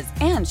purchases.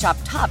 And shop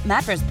top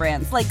mattress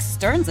brands like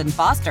Stearns &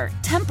 Foster,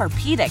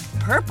 Tempur-Pedic,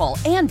 Purple,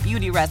 and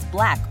Beautyrest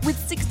Black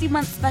with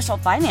 60-month special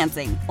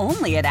financing.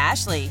 Only at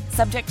Ashley.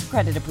 Subject to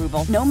credit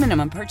approval. No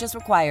minimum purchase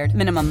required.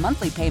 Minimum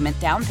monthly payment,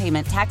 down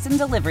payment, tax, and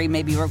delivery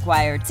may be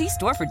required. See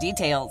store for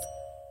details.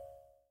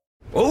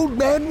 Old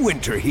Man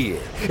Winter here.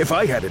 If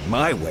I had it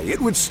my way, it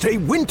would stay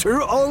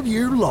winter all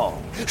year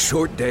long.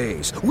 Short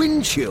days,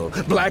 wind chill,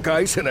 black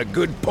ice, and a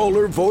good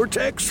polar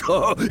vortex.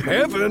 Oh,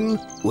 heaven!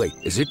 Wait,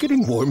 is it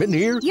getting warm in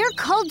here? Your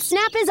cold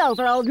snap is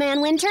over, Old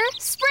Man Winter.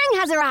 Spring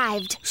has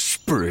arrived.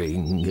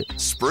 Spring.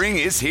 Spring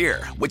is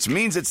here, which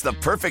means it's the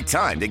perfect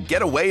time to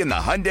get away in the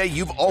Hyundai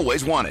you've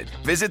always wanted.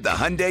 Visit the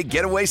Hyundai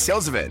Getaway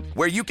Sales Event,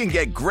 where you can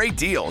get great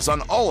deals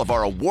on all of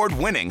our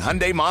award-winning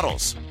Hyundai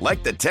models,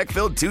 like the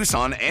tech-filled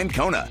Tucson and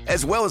Kona,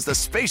 as well as the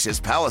spacious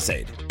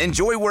Palisade.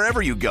 Enjoy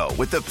wherever you go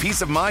with the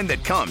peace of mind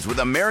that comes with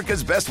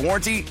America's best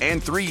warranty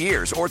and 3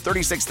 years or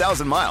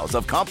 36,000 miles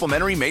of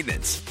complimentary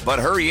maintenance. But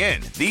hurry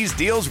in, these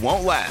deals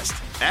won't last.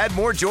 Add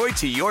more joy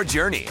to your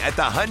journey at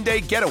the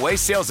Hyundai Getaway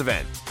Sales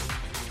Event.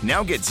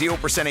 Now get 0%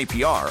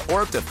 APR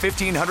or up to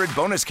 $1,500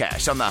 bonus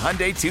cash on the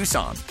Hyundai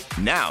Tucson.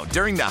 Now,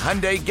 during the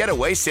Hyundai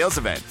Getaway Sales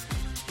Event.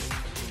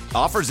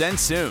 Offers end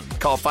soon.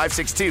 Call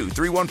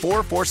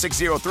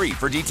 562-314-4603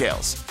 for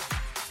details.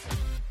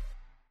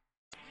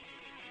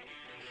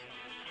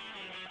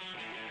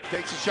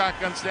 Takes a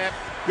shotgun snap,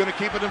 going to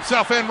keep it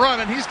himself and run,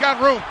 and he's got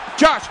room.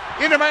 Josh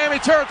into Miami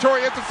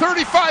territory at the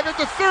 35, at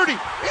the 30,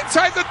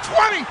 inside the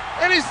 20,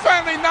 and he's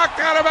finally knocked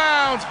out of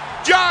bounds.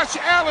 Josh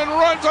Allen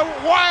runs a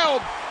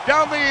wild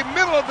down the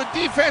middle of the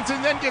defense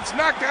and then gets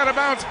knocked out of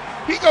bounds.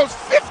 He goes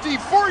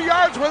 54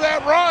 yards with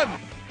that run.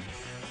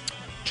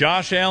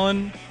 Josh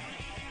Allen,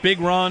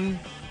 big run,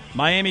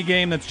 Miami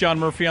game. That's John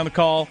Murphy on the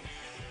call.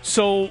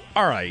 So,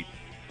 all right.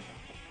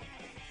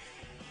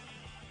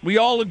 We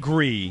all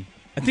agree.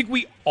 I think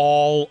we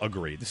all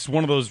agree. This is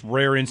one of those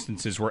rare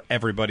instances where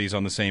everybody's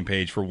on the same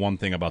page for one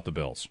thing about the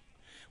Bills.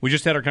 We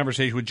just had our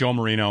conversation with Joe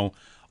Marino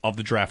of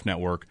the Draft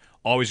Network.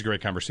 Always a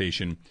great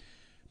conversation.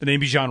 The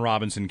name Bijan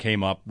Robinson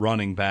came up,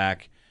 running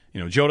back.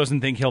 You know, Joe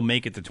doesn't think he'll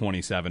make it to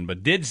 27,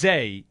 but did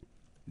say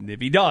if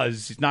he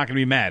does, he's not going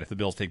to be mad if the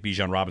Bills take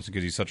Bijan Robinson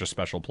because he's such a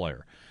special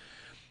player.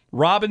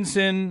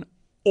 Robinson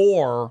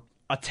or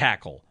a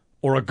tackle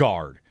or a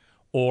guard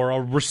or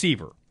a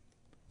receiver.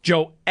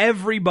 Joe,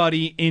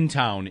 everybody in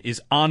town is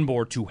on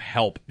board to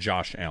help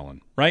Josh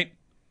Allen, right?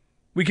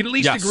 We can at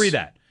least agree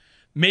that.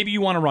 Maybe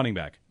you want a running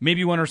back.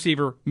 Maybe you want a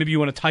receiver. Maybe you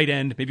want a tight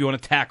end. Maybe you want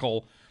a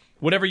tackle.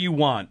 Whatever you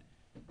want.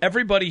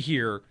 Everybody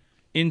here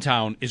in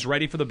town is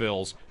ready for the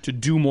Bills to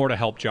do more to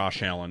help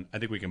Josh Allen. I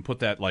think we can put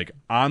that like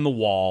on the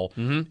wall,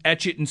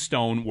 etch it in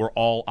stone. We're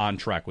all on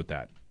track with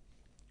that.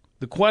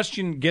 The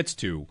question gets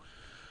to,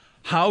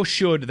 how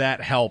should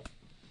that help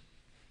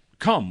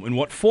come? In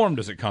what form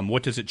does it come?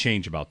 What does it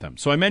change about them?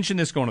 So I mentioned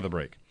this going to the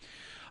break.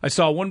 I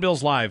saw One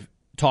Bills Live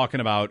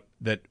talking about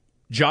that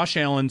Josh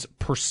Allen's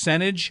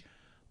percentage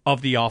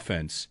of the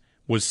offense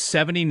was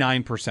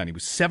 79%. He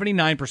was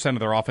 79% of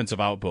their offensive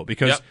output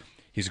because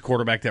he's a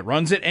quarterback that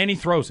runs it and he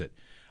throws it.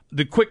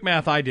 The quick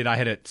math I did, I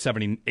had it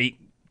 78%,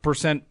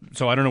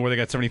 so I don't know where they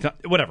got 70.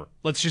 Whatever.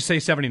 Let's just say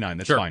 79.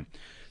 That's fine.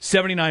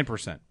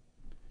 79%.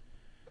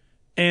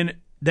 And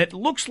that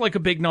looks like a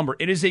big number.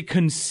 It is a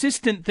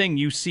consistent thing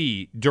you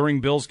see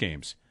during Bills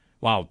games.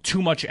 Wow,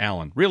 too much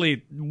Allen.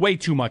 Really, way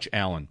too much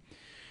Allen.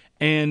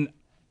 And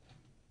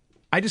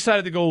I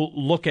decided to go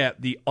look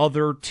at the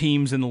other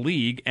teams in the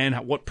league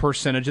and what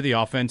percentage of the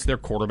offense their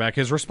quarterback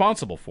is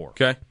responsible for.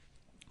 Okay.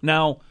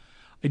 Now,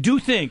 I do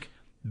think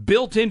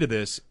built into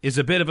this is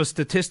a bit of a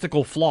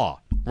statistical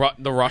flaw.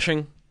 The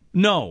rushing?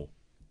 No.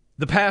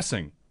 The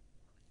passing.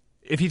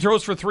 If he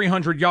throws for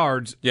 300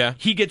 yards,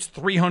 he gets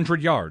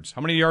 300 yards.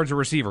 How many yards do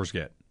receivers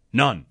get?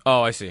 None.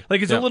 Oh, I see.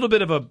 Like, it's a little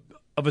bit of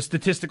a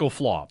statistical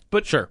flaw.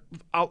 But sure,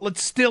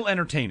 let's still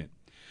entertain it.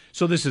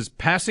 So this is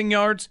passing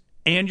yards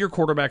and your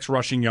quarterback's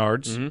rushing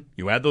yards.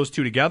 You add those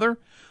two together.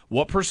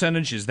 What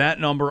percentage is that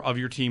number of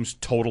your team's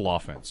total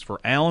offense? For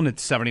Allen,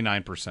 it's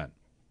 79%.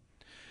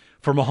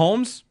 For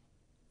Mahomes,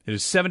 it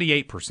is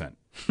 78%.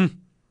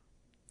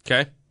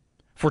 Okay.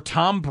 For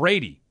Tom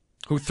Brady,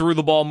 who threw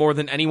the ball more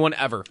than anyone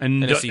ever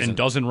in a season. and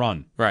doesn't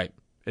run. Right.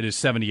 it is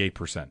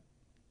 78%.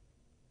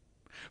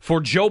 For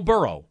Joe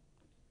Burrow,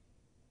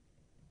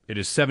 it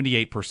is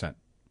 78%.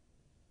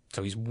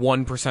 So he's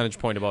 1 percentage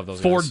point above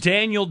those For guys.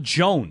 Daniel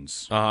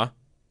Jones,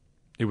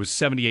 it was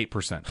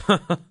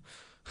 78%.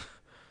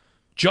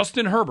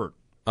 Justin Herbert,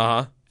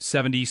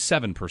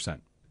 77%.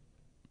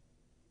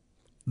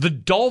 The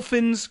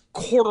Dolphins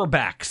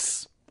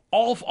quarterbacks,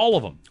 all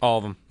of them. All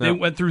of them. They Yep.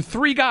 went through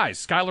 3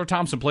 guys. Skylar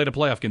Thompson played a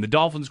playoff game. The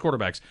Dolphins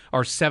quarterbacks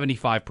are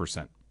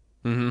 75%.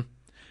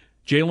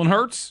 Jalen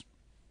Hurts,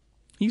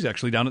 he's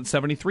actually down at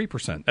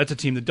 73%. That's a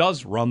team that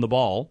does run the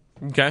ball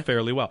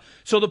fairly well.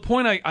 So the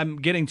point I'm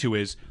getting to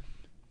is,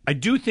 I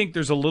do think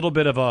there's a little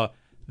bit of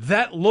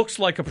that looks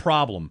like a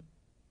problem,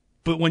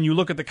 but when you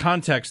look at the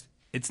context,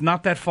 it's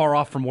not that far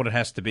off from what it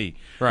has to be.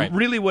 Right.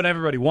 Really what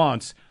everybody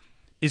wants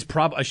is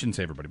I shouldn't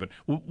say everybody, but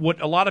what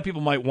a lot of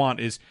people might want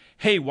is,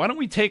 hey, why don't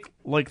we take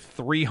like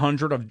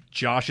 300 of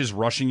Josh's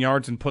rushing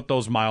yards and put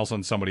those miles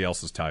on somebody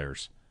else's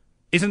tires?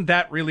 Isn't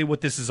that really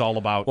what this is all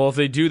about? Well, if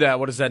they do that,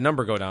 what does that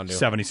number go down to?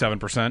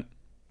 77%.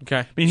 Okay.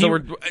 I mean, so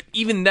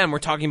even then, we're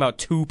talking about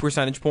 2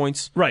 percentage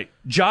points. Right.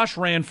 Josh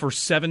ran for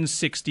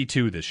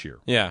 762 this year.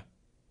 Yeah.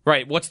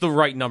 Right. What's the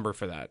right number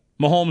for that?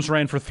 Mahomes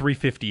ran for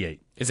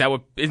 358. Is that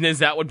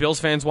what Bills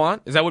fans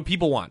want? Is that what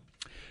people want?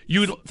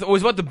 It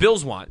was what the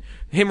Bills want.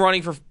 Him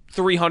running for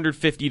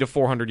 350 to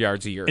 400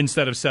 yards a year.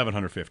 Instead of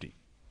 750.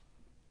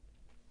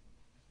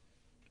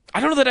 I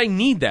don't know that I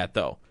need that,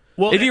 though.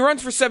 Well, if he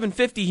runs for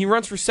 750, he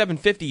runs for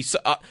 750. So,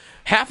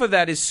 half of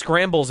that is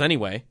scrambles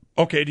anyway.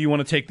 Okay, do you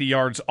want to take the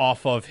yards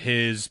off of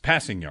his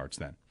passing yards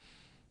then?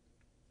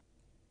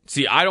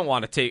 See, I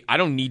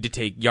don't need to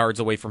take yards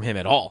away from him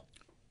at all.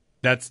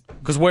 That's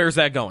because where's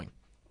that going?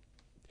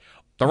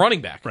 The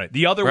running back. Right.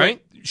 The other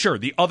way, sure,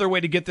 the other way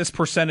to get this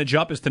percentage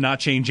up is to not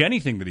change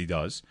anything that he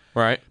does.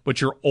 Right. But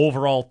your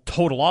overall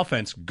total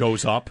offense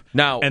goes up.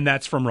 Now, and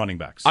that's from running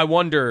backs. I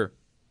wonder,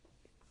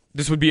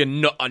 this would be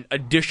an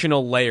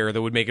additional layer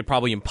that would make it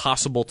probably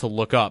impossible to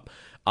look up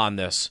on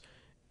this.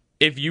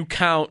 If you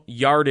count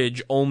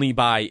yardage only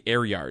by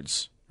air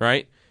yards,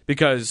 right?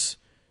 Because,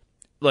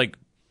 like,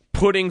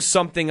 putting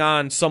something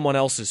on someone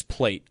else's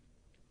plate.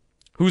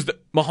 Who's the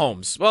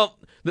Mahomes? Well,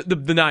 the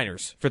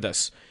Niners for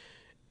this.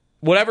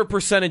 Whatever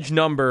percentage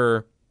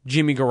number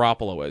Jimmy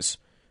Garoppolo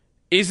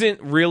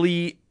isn't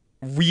really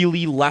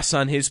less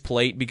on his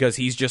plate because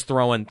he's just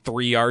throwing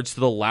 3 yards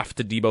to the left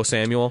to Deebo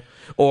Samuel,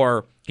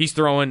 or he's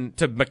throwing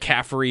to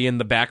McCaffrey in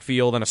the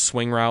backfield on a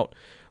swing route.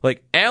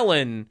 Like,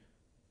 Allen,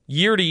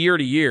 year to year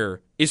to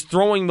year, is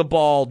throwing the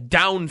ball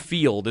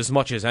downfield as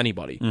much as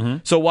anybody. Mm-hmm.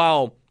 So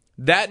while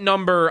that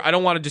number, I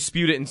don't want to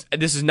dispute it,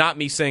 and this is not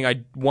me saying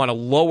I want to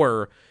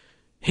lower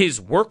his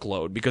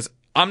workload because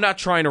I'm not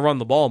trying to run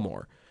the ball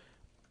more.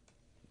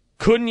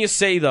 Couldn't you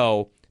say,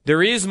 though,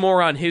 there is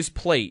more on his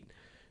plate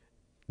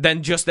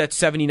than just that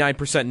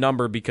 79%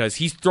 number because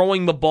he's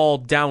throwing the ball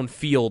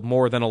downfield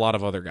more than a lot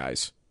of other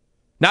guys?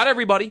 Not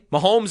everybody.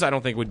 Mahomes, I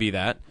don't think, would be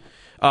that.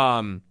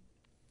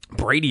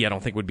 Brady, I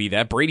don't think, would be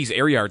that. Brady's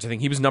air yards, I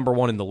think he was number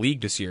 1 in the league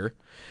this year.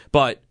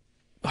 But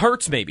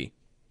Hurts, maybe.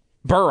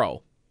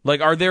 Burrow. Like,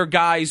 are there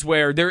guys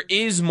where there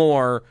is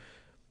more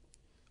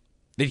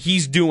that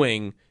he's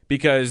doing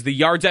because the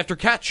yards after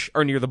catch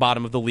are near the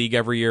bottom of the league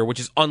every year, which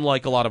is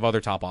unlike a lot of other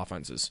top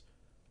offenses?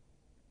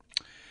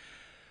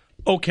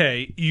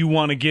 Okay, you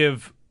want to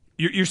give...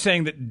 You're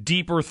saying that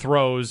deeper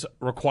throws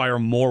require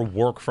more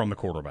work from the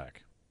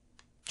quarterback.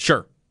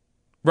 Sure.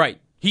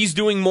 Right. He's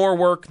doing more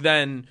work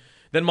than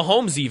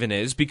Mahomes even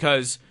is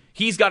because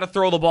he's got to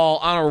throw the ball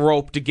on a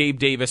rope to Gabe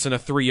Davis in a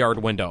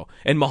 3-yard window.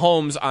 And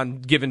Mahomes, on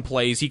given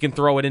plays, he can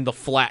throw it into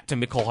flat to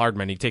Mecole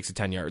Hardman. He takes it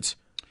 10 yards.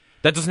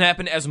 That doesn't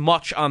happen as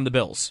much on the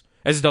Bills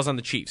as it does on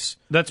the Chiefs.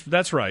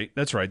 That's right.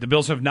 That's right. The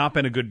Bills have not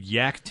been a good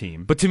yak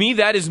team. But to me,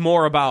 that is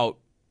more about...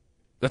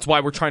 That's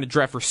why we're trying to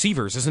draft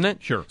receivers, isn't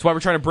it? Sure. That's why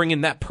we're trying to bring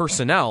in that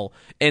personnel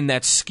and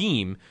that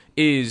scheme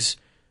is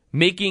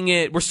making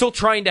it... We're still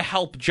trying to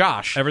help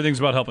Josh. Everything's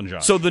about helping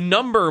Josh. So the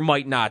number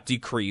might not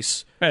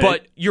decrease,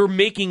 but you're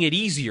making it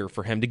easier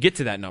for him to get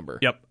to that number.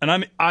 Yep,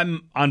 and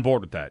I'm on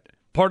board with that.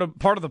 Part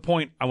of the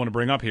point I want to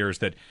bring up here is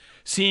that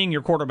seeing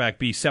your quarterback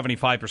be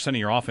 75% of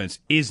your offense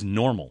is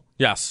normal.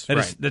 Yes,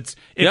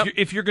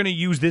 if you're going to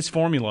use this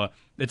formula,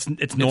 it's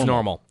normal. It's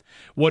normal.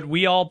 What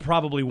we all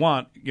probably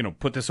want,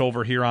 put this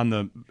over here on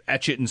the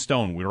etch it in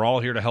stone. We're all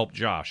here to help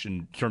Josh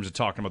in terms of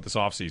talking about this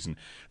offseason.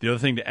 The other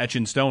thing to etch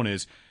in stone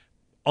is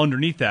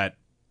underneath that,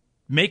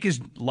 make his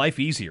life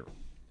easier.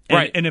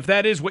 Right. And if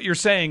that is what you're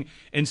saying,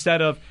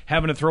 instead of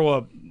having to throw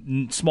a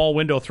small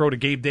window throw to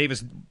Gabe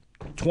Davis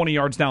 20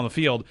 yards down the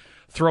field,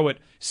 throw it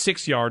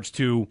 6 yards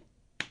to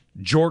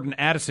Jordan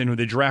Addison, who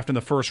they draft in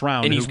the first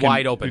round. And he's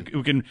wide open.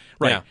 Who can,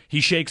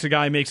 He shakes a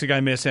guy, makes a guy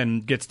miss,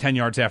 and gets 10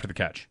 yards after the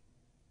catch.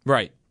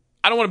 Right.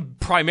 I don't want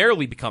to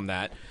primarily become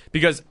that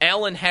because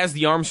Allen has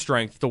the arm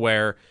strength to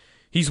where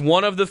he's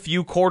one of the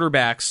few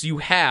quarterbacks you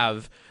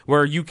have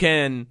where you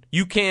can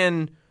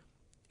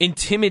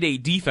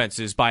intimidate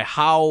defenses by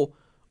how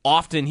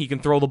often he can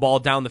throw the ball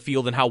down the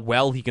field and how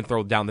well he can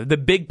throw it down the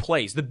big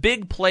plays. The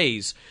big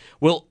plays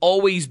will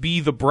always be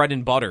the bread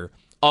and butter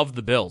of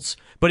the Bills.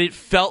 But it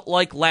felt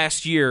like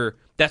last year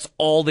that's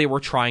all they were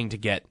trying to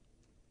get,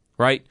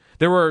 right?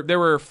 There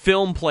were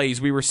film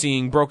plays we were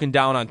seeing broken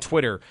down on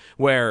Twitter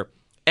where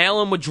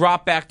Allen would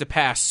drop back to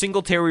pass,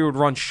 Singletary would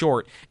run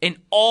short, and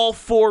all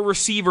 4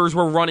 receivers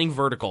were running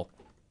vertical,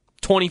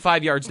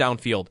 25 yards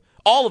downfield.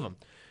 All of them.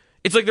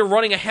 It's like they're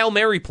running a Hail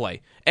Mary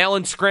play.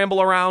 Allen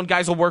scramble around,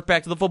 guys will work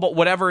back to the football,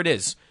 whatever it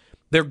is.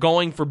 They're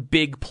going for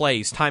big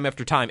plays time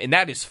after time, and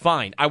that is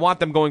fine. I want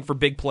them going for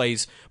big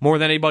plays more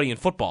than anybody in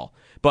football.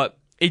 But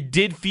it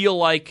did feel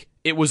like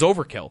it was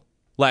overkill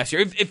last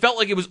year. It felt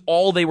like it was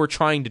all they were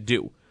trying to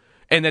do,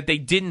 and that they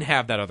didn't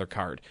have that other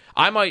card.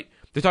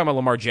 They're talking about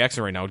Lamar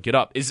Jackson right now. Get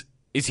up. Is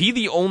he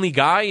the only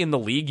guy in the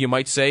league you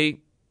might say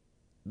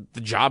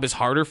the job is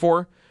harder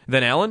for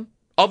than Allen?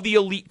 Of the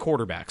elite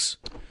quarterbacks.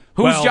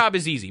 Whose job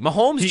is easy?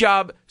 Mahomes'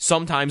 job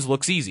sometimes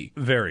looks easy.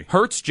 Very.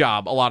 Hurts'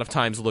 job a lot of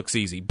times looks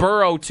easy.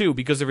 Burrow, too,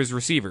 because of his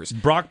receivers.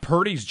 Brock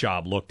Purdy's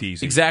job looked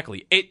easy.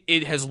 Exactly.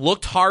 It has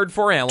looked hard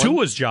for Allen.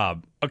 Tua's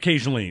job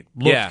occasionally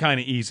looked kind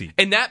of easy.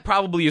 And that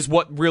probably is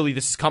what really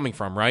this is coming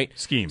from, right?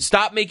 Scheme.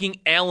 Stop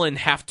making Allen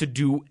have to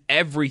do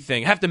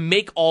everything, have to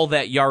make all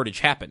that yardage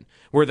happen,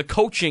 where the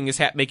coaching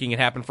is making it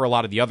happen for a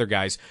lot of the other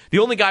guys. The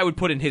only guy I would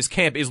put in his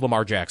camp is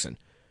Lamar Jackson.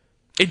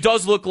 It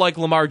does look like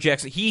Lamar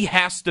Jackson. He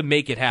has to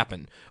make it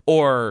happen,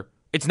 or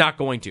it's not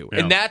going to. Yeah.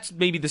 And that's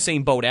maybe the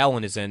same boat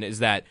Allen is in, is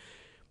that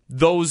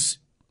those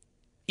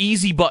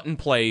easy button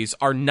plays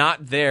are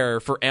not there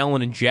for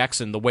Allen and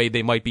Jackson the way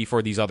they might be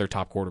for these other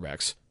top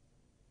quarterbacks.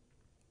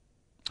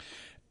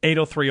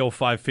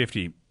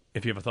 803-0550,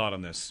 if you have a thought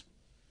on this.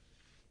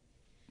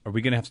 Are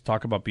we going to have to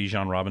talk about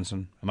Bijan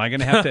Robinson? Am I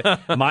going to have to?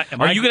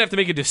 Are you going to have to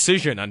make a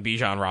decision on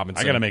Bijan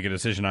Robinson? I got to make a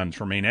decision on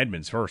Tremaine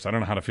Edmonds first. I don't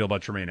know how to feel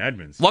about Tremaine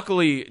Edmonds.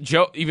 Luckily,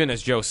 Joe, even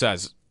as Joe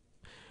says,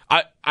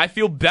 I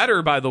feel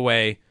better, by the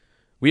way.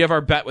 We have our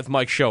bet with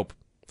Mike Shope.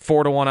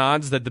 4-1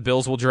 odds that the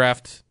Bills will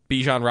draft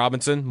Bijan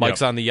Robinson.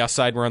 Mike's on the yes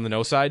side, we're on the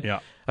no side. Yeah.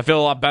 I feel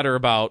a lot better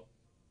about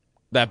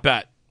that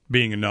bet.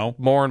 Being a no?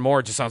 More and more,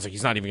 it just sounds like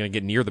he's not even going to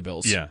get near the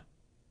Bills. Yeah.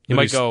 He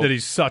might go. That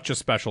he's such a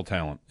special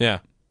talent. Yeah.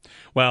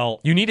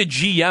 Well, you need a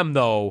GM,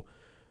 though,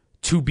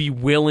 to be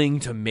willing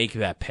to make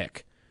that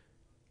pick.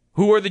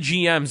 Who are the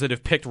GMs that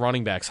have picked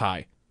running backs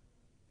high?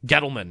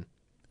 Gettleman.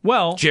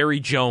 Well,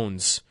 Jerry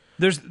Jones.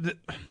 I'm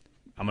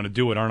going to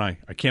do it, aren't I?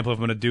 I can't believe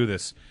I'm going to do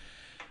this.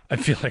 I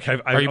feel like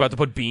Are you about to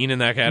put Bean in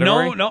that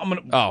category? No. I'm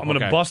going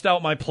to bust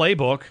out my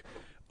playbook.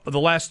 The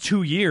last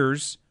 2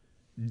 years,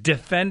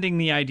 defending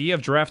the idea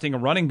of drafting a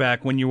running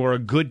back when you are a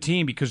good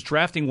team, because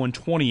drafting one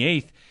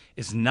 28th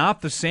is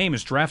not the same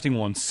as drafting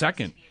one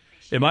second.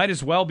 It might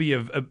as well be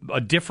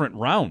a different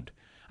round.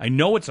 I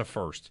know it's a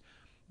first.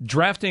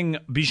 Drafting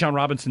Bijan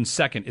Robinson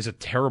second is a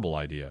terrible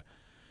idea.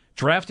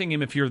 Drafting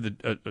him if you're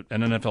an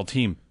NFL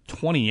team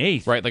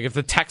 28th. Right, like if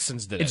the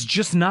Texans did it. It's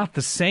just not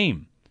the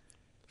same.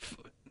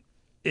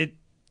 It's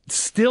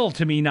still,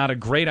 to me, not a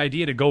great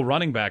idea to go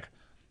running back,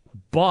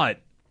 but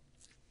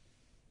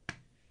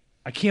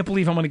I can't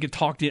believe I'm going to get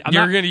talked into.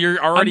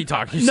 You're already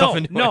talking yourself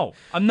into it. No,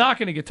 I'm not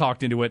going to get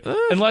talked into it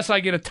unless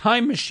I get a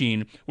time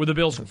machine where the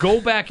Bills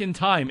go back in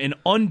time and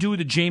undo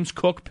the James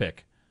Cook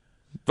pick.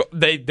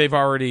 They've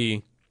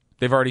already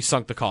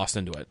sunk the cost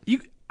into it.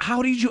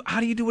 How do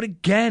you do it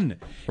again?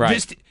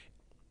 Right.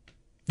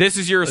 This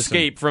is your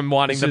escape from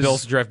wanting the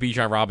Bills to draft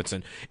Bijan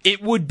Robinson.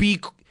 It would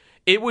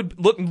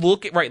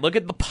look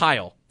at the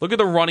pile. Look at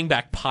the running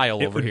back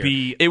pile over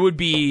here. It would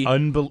be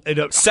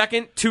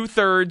second,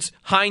 2/3,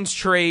 Hines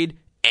trade,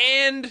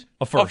 and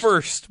a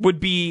first would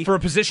be for a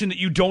position that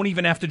you don't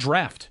even have to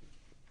draft.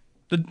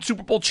 The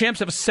Super Bowl champs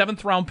have a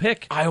 7th round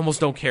pick. I almost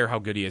don't care how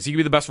good he is. He could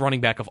be the best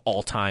running back of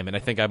all time, and I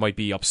think I might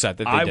be upset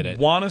that they did it.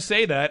 I want to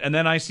say that, and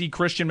then I see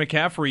Christian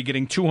McCaffrey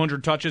getting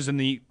 200 touches in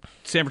the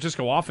San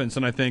Francisco offense,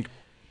 and I think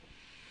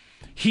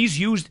he's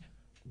used.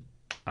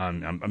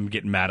 I'm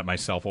getting mad at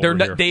myself over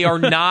here. They are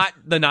not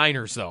the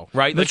Niners, though,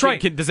 right? That's right.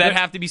 Does that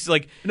have to be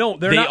like? No,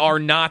 they are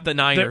not the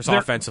Niners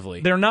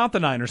offensively. They're not the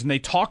Niners, and they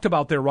talked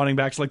about their running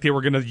backs like they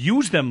were going to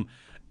use them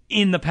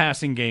in the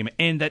passing game,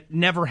 and that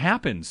never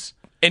happens.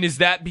 And is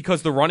that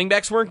because the running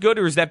backs weren't good,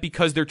 or is that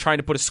because they're trying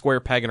to put a square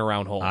peg in a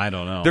round hole? I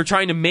don't know. They're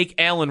trying to make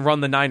Allen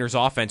run the Niners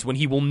offense when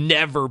he will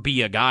never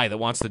be a guy that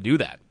wants to do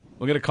that.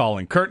 We'll get a call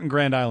in. Kurt in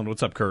Grand Island.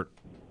 What's up, Kurt?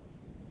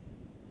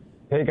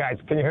 Hey, guys.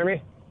 Can you hear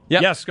me?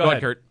 Yep. Yes, go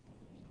ahead, Kurt.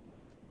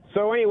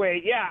 So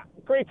anyway, yeah,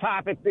 great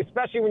topic,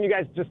 especially when you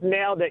guys just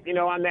nailed it,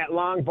 on that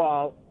long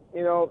ball.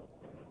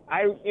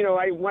 I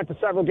went to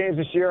several games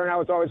this year, and I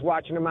was always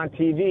watching them on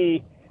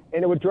TV,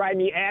 and it would drive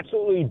me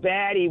absolutely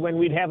batty when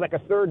we'd have like a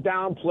third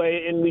down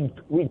play, and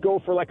we'd go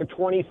for like a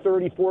 20,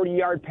 30,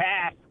 40-yard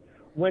pass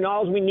when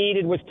all we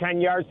needed was 10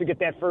 yards to get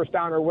that first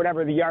down or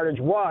whatever the yardage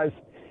was,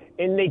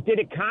 and they did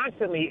it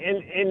constantly.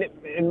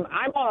 And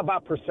I'm all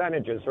about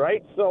percentages,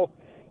 right? So,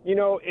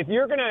 if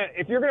you're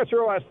gonna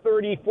throw a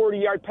 30,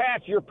 40-yard pass,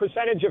 your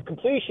percentage of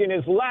completion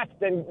is less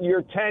than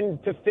your 10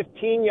 to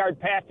 15-yard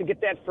pass to get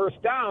that first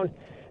down.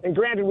 And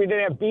granted, we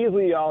didn't have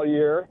Beasley all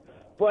year,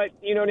 but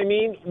you know what I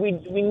mean. We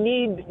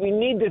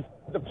need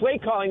the play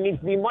calling needs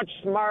to be much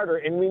smarter,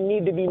 and we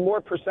need to be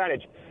more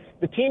percentage.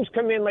 The teams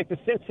come in like the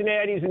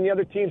Cincinnatis and the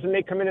other teams, and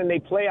they come in and they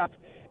play us,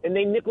 and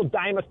they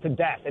nickel-dime us to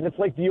death. And it's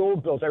like the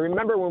old Bills. I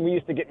remember when we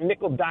used to get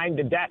nickel-dimed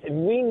to death,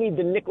 and we need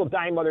to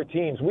nickel-dime other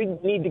teams. We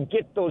need to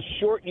get those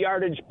short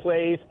yardage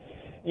plays.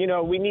 You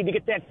know, we need to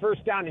get that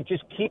first down and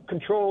just keep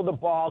control of the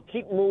ball,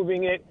 keep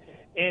moving it.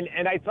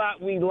 And I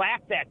thought we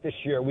lacked that this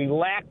year. We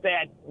lacked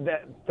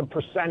the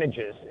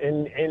percentages.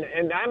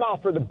 And I'm all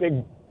for the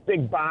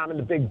big bomb and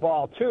the big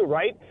ball too,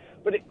 right?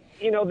 But,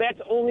 that's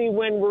only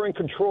when we're in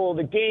control of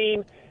the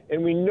game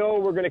and we know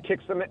we're going to kick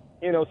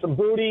some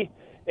booty.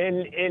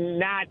 And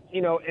not,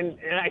 and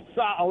I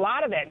saw a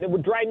lot of that. It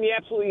would drive me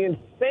absolutely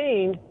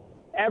insane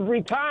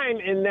every time.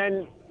 And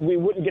then we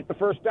wouldn't get the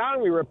first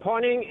down. We were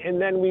punting,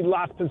 and then we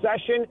lost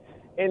possession.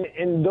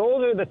 And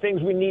those are the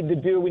things we need to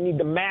do. We need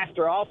to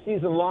master all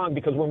season long,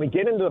 because when we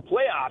get into the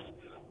playoffs,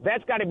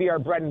 that's got to be our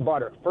bread and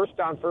butter. First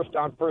down, first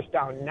down, first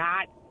down.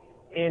 Not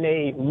in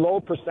a low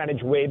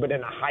percentage way, but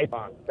in a high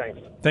one.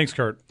 Thanks,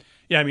 Kurt.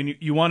 Yeah, I mean,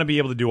 you want to be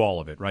able to do all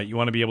of it, right? You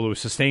want to be able to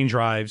sustain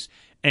drives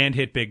and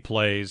hit big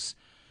plays.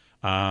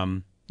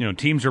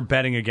 Teams are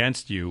betting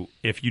against you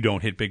if you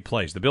don't hit big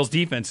plays. The Bills'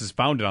 defense is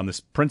founded on this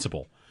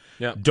principle.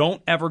 Yeah.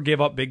 Don't ever give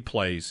up big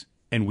plays,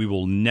 and we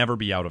will never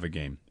be out of a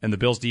game. And the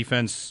Bills'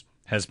 defense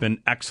has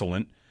been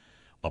excellent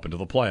up into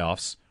the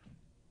playoffs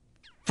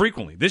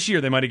frequently. This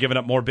year, they might have given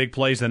up more big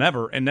plays than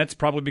ever, and that's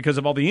probably because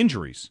of all the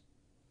injuries.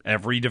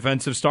 Every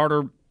defensive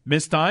starter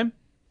missed time.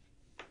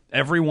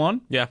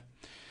 Everyone. Yeah.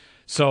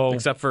 So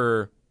except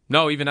for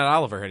even Ed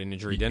Oliver had an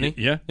injury, didn't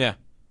he? Yeah. Yeah.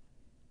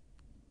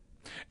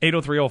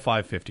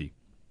 803-0550.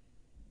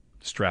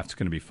 This draft's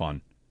going to be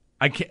fun.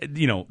 I can't,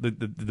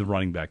 the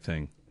running back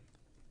thing.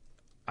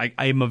 I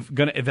am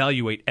going to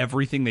evaluate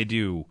everything they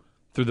do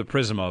through the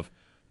prism of,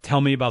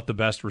 tell me about the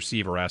best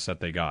receiver asset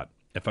they got.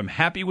 If I'm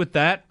happy with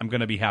that, I'm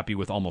going to be happy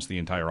with almost the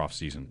entire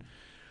offseason.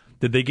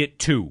 Did they get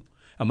 2?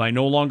 Am I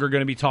no longer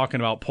going to be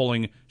talking about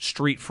pulling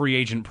street free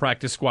agent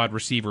practice squad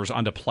receivers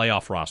onto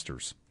playoff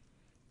rosters?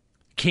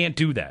 Can't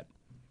do that.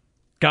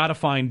 Got to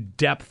find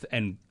depth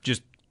and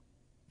just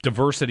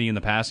diversity in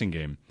the passing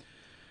game.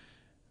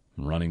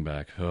 Running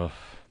back. Ugh.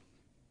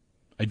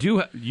 I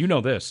do,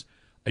 this.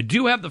 I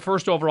do have the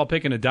first overall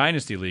pick in a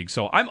dynasty league,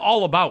 so I'm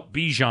all about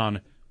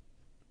Bijan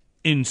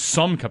in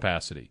some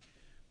capacity.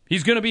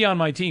 He's going to be on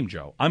my team,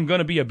 Joe. I'm going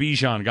to be a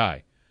Bijan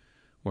guy.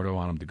 Where do I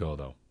want him to go,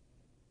 though?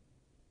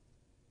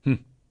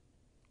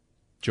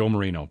 Joe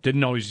Marino.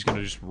 Didn't know he was going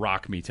to just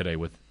rock me today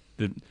with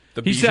the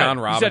Bijan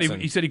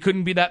Robinson. He said he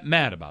couldn't be that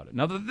mad about it.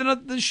 Now,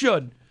 they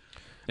should.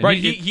 And right,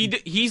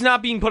 he's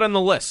not being put on the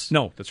list.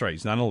 No, that's right.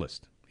 He's not on the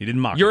list. He didn't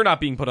mock. You're not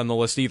being put on the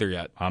list either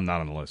yet. I'm not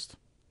on the list.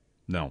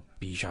 No.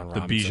 Bijan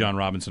Robinson. The Bijan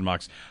Robinson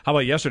mocks. How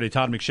about yesterday?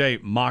 Todd McShay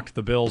mocked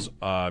the Bills.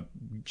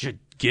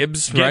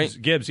 Gibbs, right?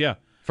 Gibbs, yeah.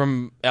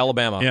 From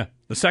Alabama. Yeah,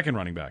 the second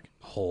running back.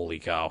 Holy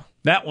cow.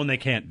 That one they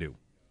can't do.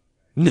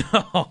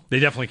 No. They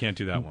definitely can't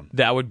do that one.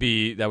 That would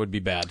be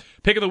bad.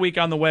 Pick of the week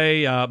on the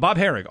way. Bob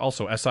Herrig,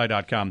 also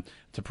SI.com,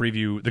 to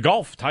preview the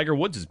golf. Tiger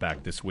Woods is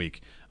back this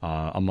week,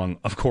 among,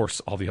 of course,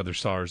 all the other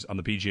stars on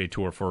the PGA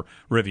Tour for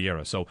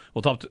Riviera. So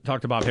we'll talk to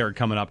Bob Herrig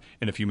coming up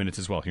in a few minutes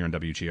as well here on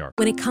WGR.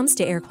 When it comes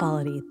to air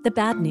quality, the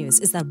bad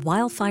news is that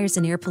wildfires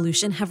and air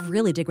pollution have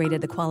really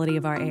degraded the quality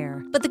of our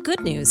air. But the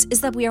good news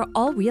is that we are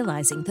all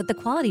realizing that the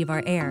quality of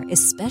our air,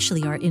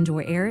 especially our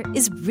indoor air,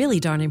 is really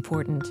darn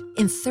important.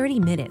 In 30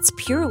 minutes,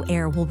 Puro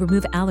Air will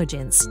remove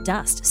allergens,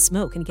 dust,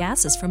 smoke, and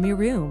gases from your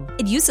room.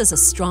 It uses a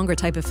stronger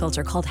type of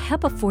filter called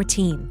HEPA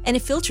 14, and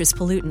it filters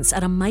pollutants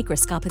at a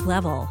microscopic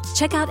level.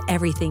 Check out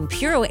everything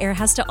Puro Air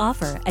has to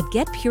offer at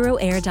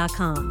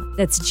getpuroair.com.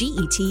 That's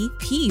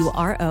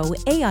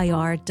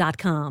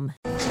GETPUROAIR.com.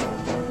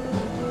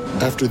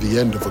 After the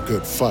end of a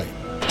good fight,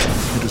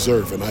 you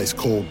deserve an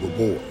ice-cold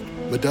reward.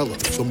 Modelo,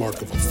 the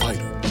mark of a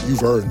fighter.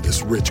 You've earned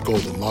this rich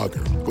golden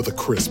lager with a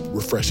crisp,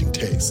 refreshing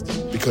taste.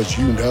 Because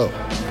you know,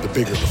 the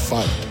bigger the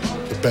fight,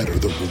 the better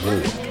the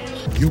reward.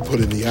 You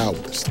put in the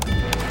hours,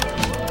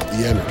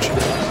 the energy,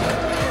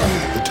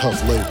 the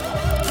tough labor.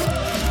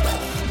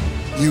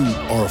 You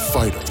are a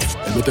fighter,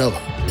 and Modelo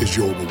is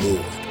your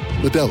reward.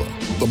 Modelo,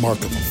 the mark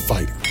of a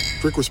fighter.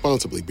 Drink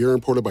responsibly. Beer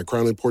imported by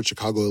Crown Imports,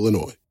 Chicago,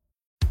 Illinois.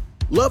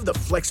 Love the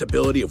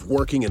flexibility of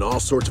working in all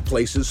sorts of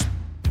places?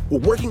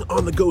 Well, working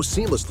on the go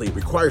seamlessly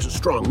requires a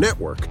strong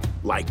network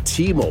like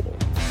T-Mobile.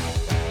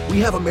 We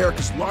have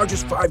America's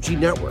largest 5G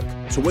network,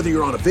 so whether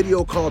you're on a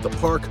video call at the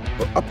park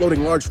or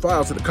uploading large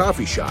files at a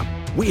coffee shop,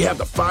 we have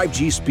the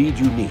 5G speed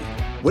you need.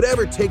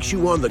 Whatever takes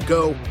you on the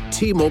go,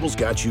 T-Mobile's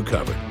got you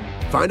covered.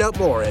 Find out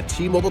more at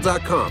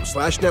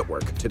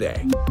T-Mobile.com/network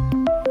today.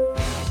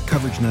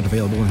 Coverage not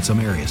available in some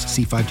areas.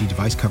 See 5G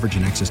device coverage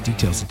and access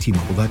details at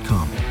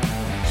T-Mobile.com.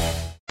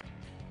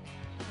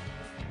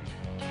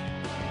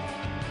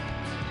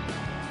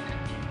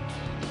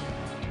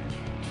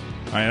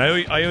 All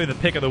right, I owe you the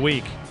pick of the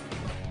week.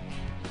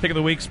 Pick of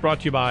the week's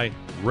brought to you by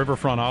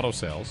Riverfront Auto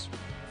Sales.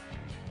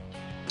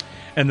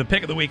 And the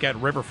pick of the week at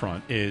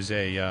Riverfront is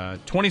a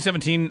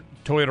 2017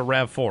 Toyota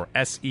RAV4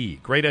 SE.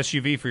 Great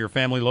SUV for your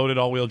family, loaded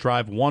all-wheel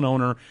drive, one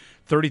owner,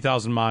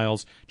 30,000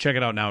 miles. Check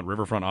it out now at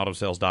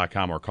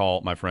riverfrontautosales.com or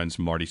call my friends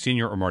Marty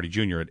Sr. or Marty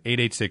Jr. at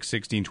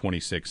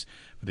 886-1626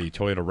 for the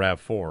Toyota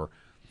RAV4,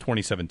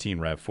 2017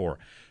 RAV4.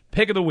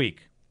 Pick of the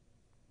week.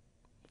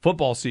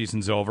 Football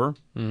season's over.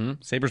 Mm-hmm.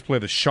 Sabres play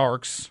the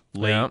Sharks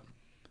late. Yeah.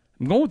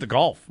 I'm going with the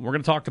golf. We're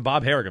going to talk to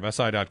Bob Herrig of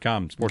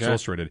SI.com, Sports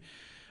Illustrated,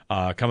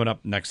 coming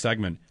up next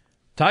segment.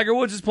 Tiger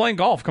Woods is playing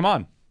golf. Come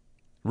on.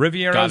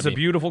 Riviera is a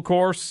beautiful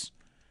course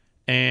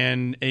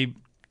and a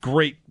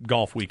great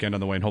golf weekend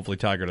on the way, and hopefully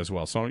Tiger does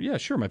well. So, yeah,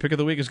 sure, my pick of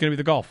the week is going to be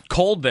the golf.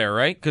 Cold there,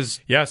 right? Because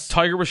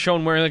Tiger was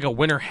shown wearing like a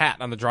winter hat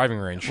on the driving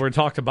range. We're going to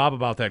talk to Bob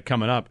about that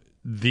coming up.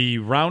 The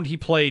round he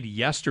played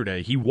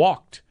yesterday, he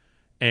walked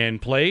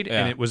and played,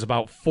 and it was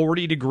about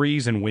 40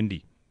 degrees and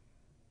windy.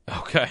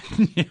 Okay.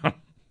 Yeah.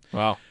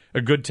 Wow. A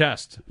good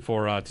test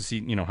for to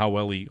see how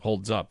well he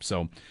holds up.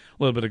 So a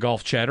little bit of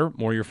golf chatter.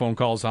 More of your phone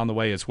calls on the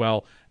way as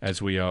well as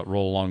we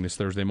roll along this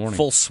Thursday morning.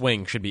 Full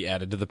Swing should be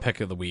added to the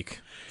pick of the week.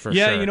 For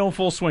yeah, sure.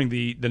 Full Swing,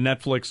 the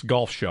Netflix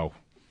golf show.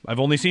 I've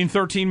only seen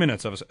 13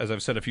 minutes, as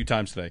I've said a few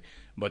times today.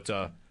 But,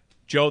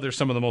 Joe, there's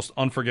some of the most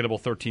unforgettable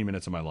 13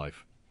 minutes of my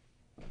life.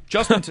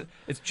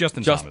 It's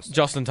Justin Thomas.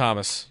 Justin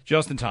Thomas.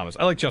 Justin Thomas.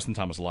 I like Justin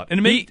Thomas a lot.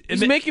 And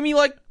he's making me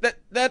like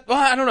that. Well,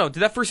 I don't know.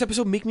 Did that first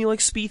episode make me like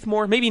Spieth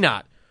more? Maybe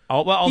not.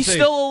 I'll he's say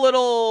still a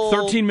little...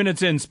 13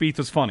 minutes in, Spieth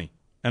was funny.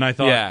 And I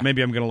thought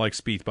maybe I'm going to like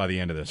Spieth by the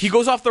end of this. He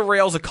goes off the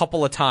rails a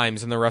couple of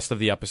times in the rest of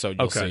the episode,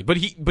 you'll see. But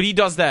he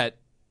does that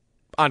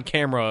on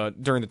camera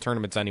during the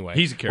tournaments anyway.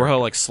 He's a character. Where he'll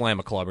like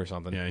slam a club or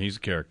something. Yeah, he's a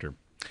character.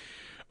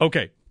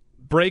 Okay,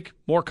 break,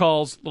 more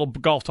calls, little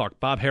golf talk.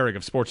 Bob Herrig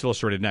of Sports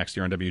Illustrated next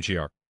here on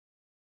WGR.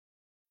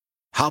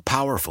 How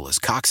powerful is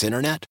Cox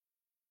Internet?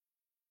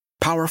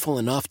 Powerful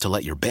enough to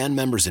let your band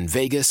members in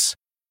Vegas,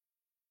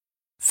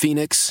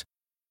 Phoenix,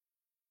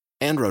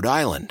 and Rhode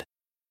Island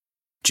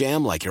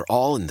jam like you're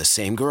all in the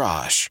same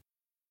garage.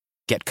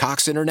 Get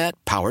Cox Internet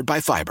powered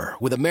by fiber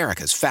with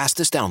America's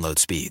fastest download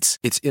speeds.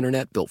 It's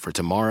internet built for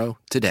tomorrow,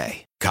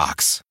 today.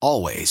 Cox,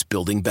 always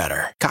building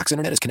better. Cox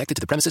Internet is connected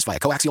to the premises via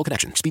coaxial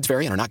connection. Speeds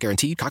vary and are not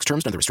guaranteed. Cox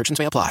terms and other restrictions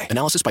may apply.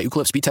 Analysis by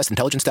Ookla Speed Test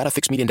Intelligence Data.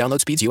 Fixed median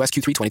download speeds. US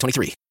Q3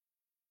 2023.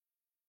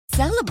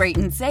 Celebrate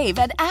and save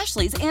at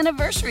Ashley's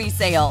Anniversary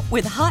Sale.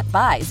 With Hot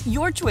Buys,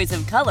 your choice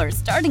of colors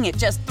starting at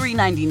just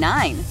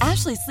 $3.99.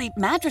 Ashley Sleep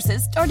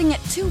mattresses starting at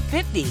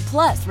 $2.50.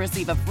 Plus,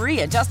 receive a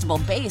free adjustable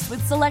base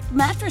with select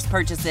mattress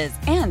purchases.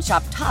 And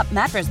shop top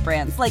mattress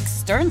brands like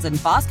Stearns &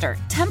 Foster,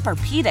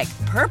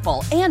 Tempur-Pedic,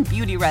 Purple, and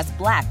Beautyrest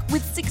Black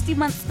with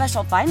 60-month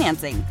special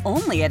financing.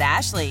 Only at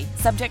Ashley.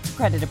 Subject to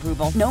credit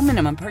approval. No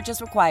minimum purchase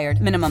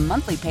required. Minimum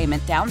monthly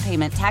payment, down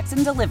payment, tax,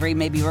 and delivery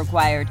may be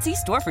required. See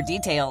store for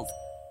details.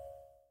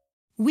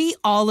 We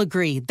all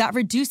agree that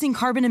reducing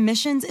carbon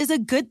emissions is a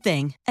good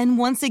thing. And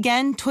once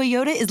again,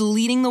 Toyota is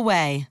leading the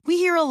way. We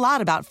hear a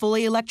lot about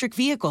fully electric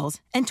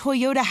vehicles, and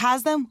Toyota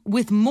has them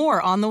with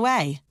more on the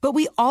way. But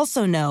we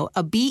also know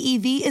a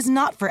BEV is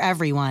not for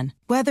everyone,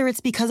 whether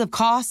it's because of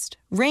cost,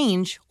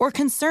 range, or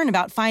concern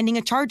about finding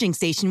a charging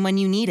station when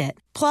you need it.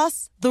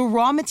 Plus, the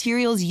raw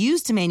materials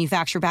used to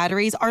manufacture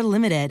batteries are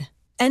limited.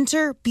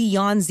 Enter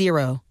Beyond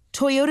Zero,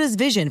 Toyota's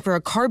vision for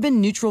a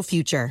carbon-neutral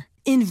future.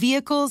 In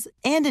vehicles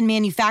and in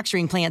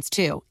manufacturing plants,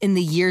 too, in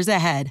the years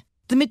ahead.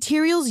 The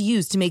materials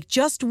used to make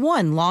just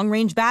one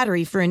long-range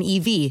battery for an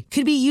EV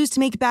could be used to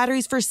make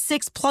batteries for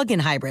 6 plug-in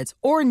hybrids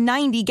or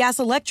 90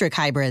 gas-electric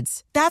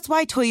hybrids. That's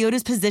why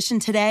Toyota's position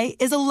today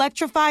is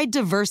electrified,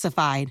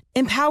 diversified,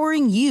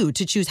 empowering you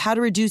to choose how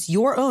to reduce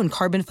your own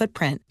carbon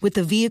footprint with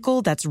the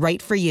vehicle that's right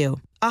for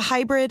you. A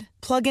hybrid,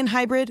 plug-in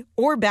hybrid,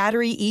 or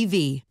battery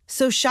EV.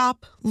 So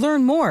shop,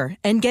 learn more,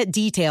 and get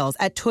details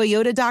at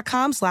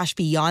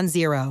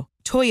toyota.com/beyondzero.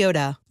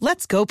 Toyota,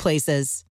 let's go places.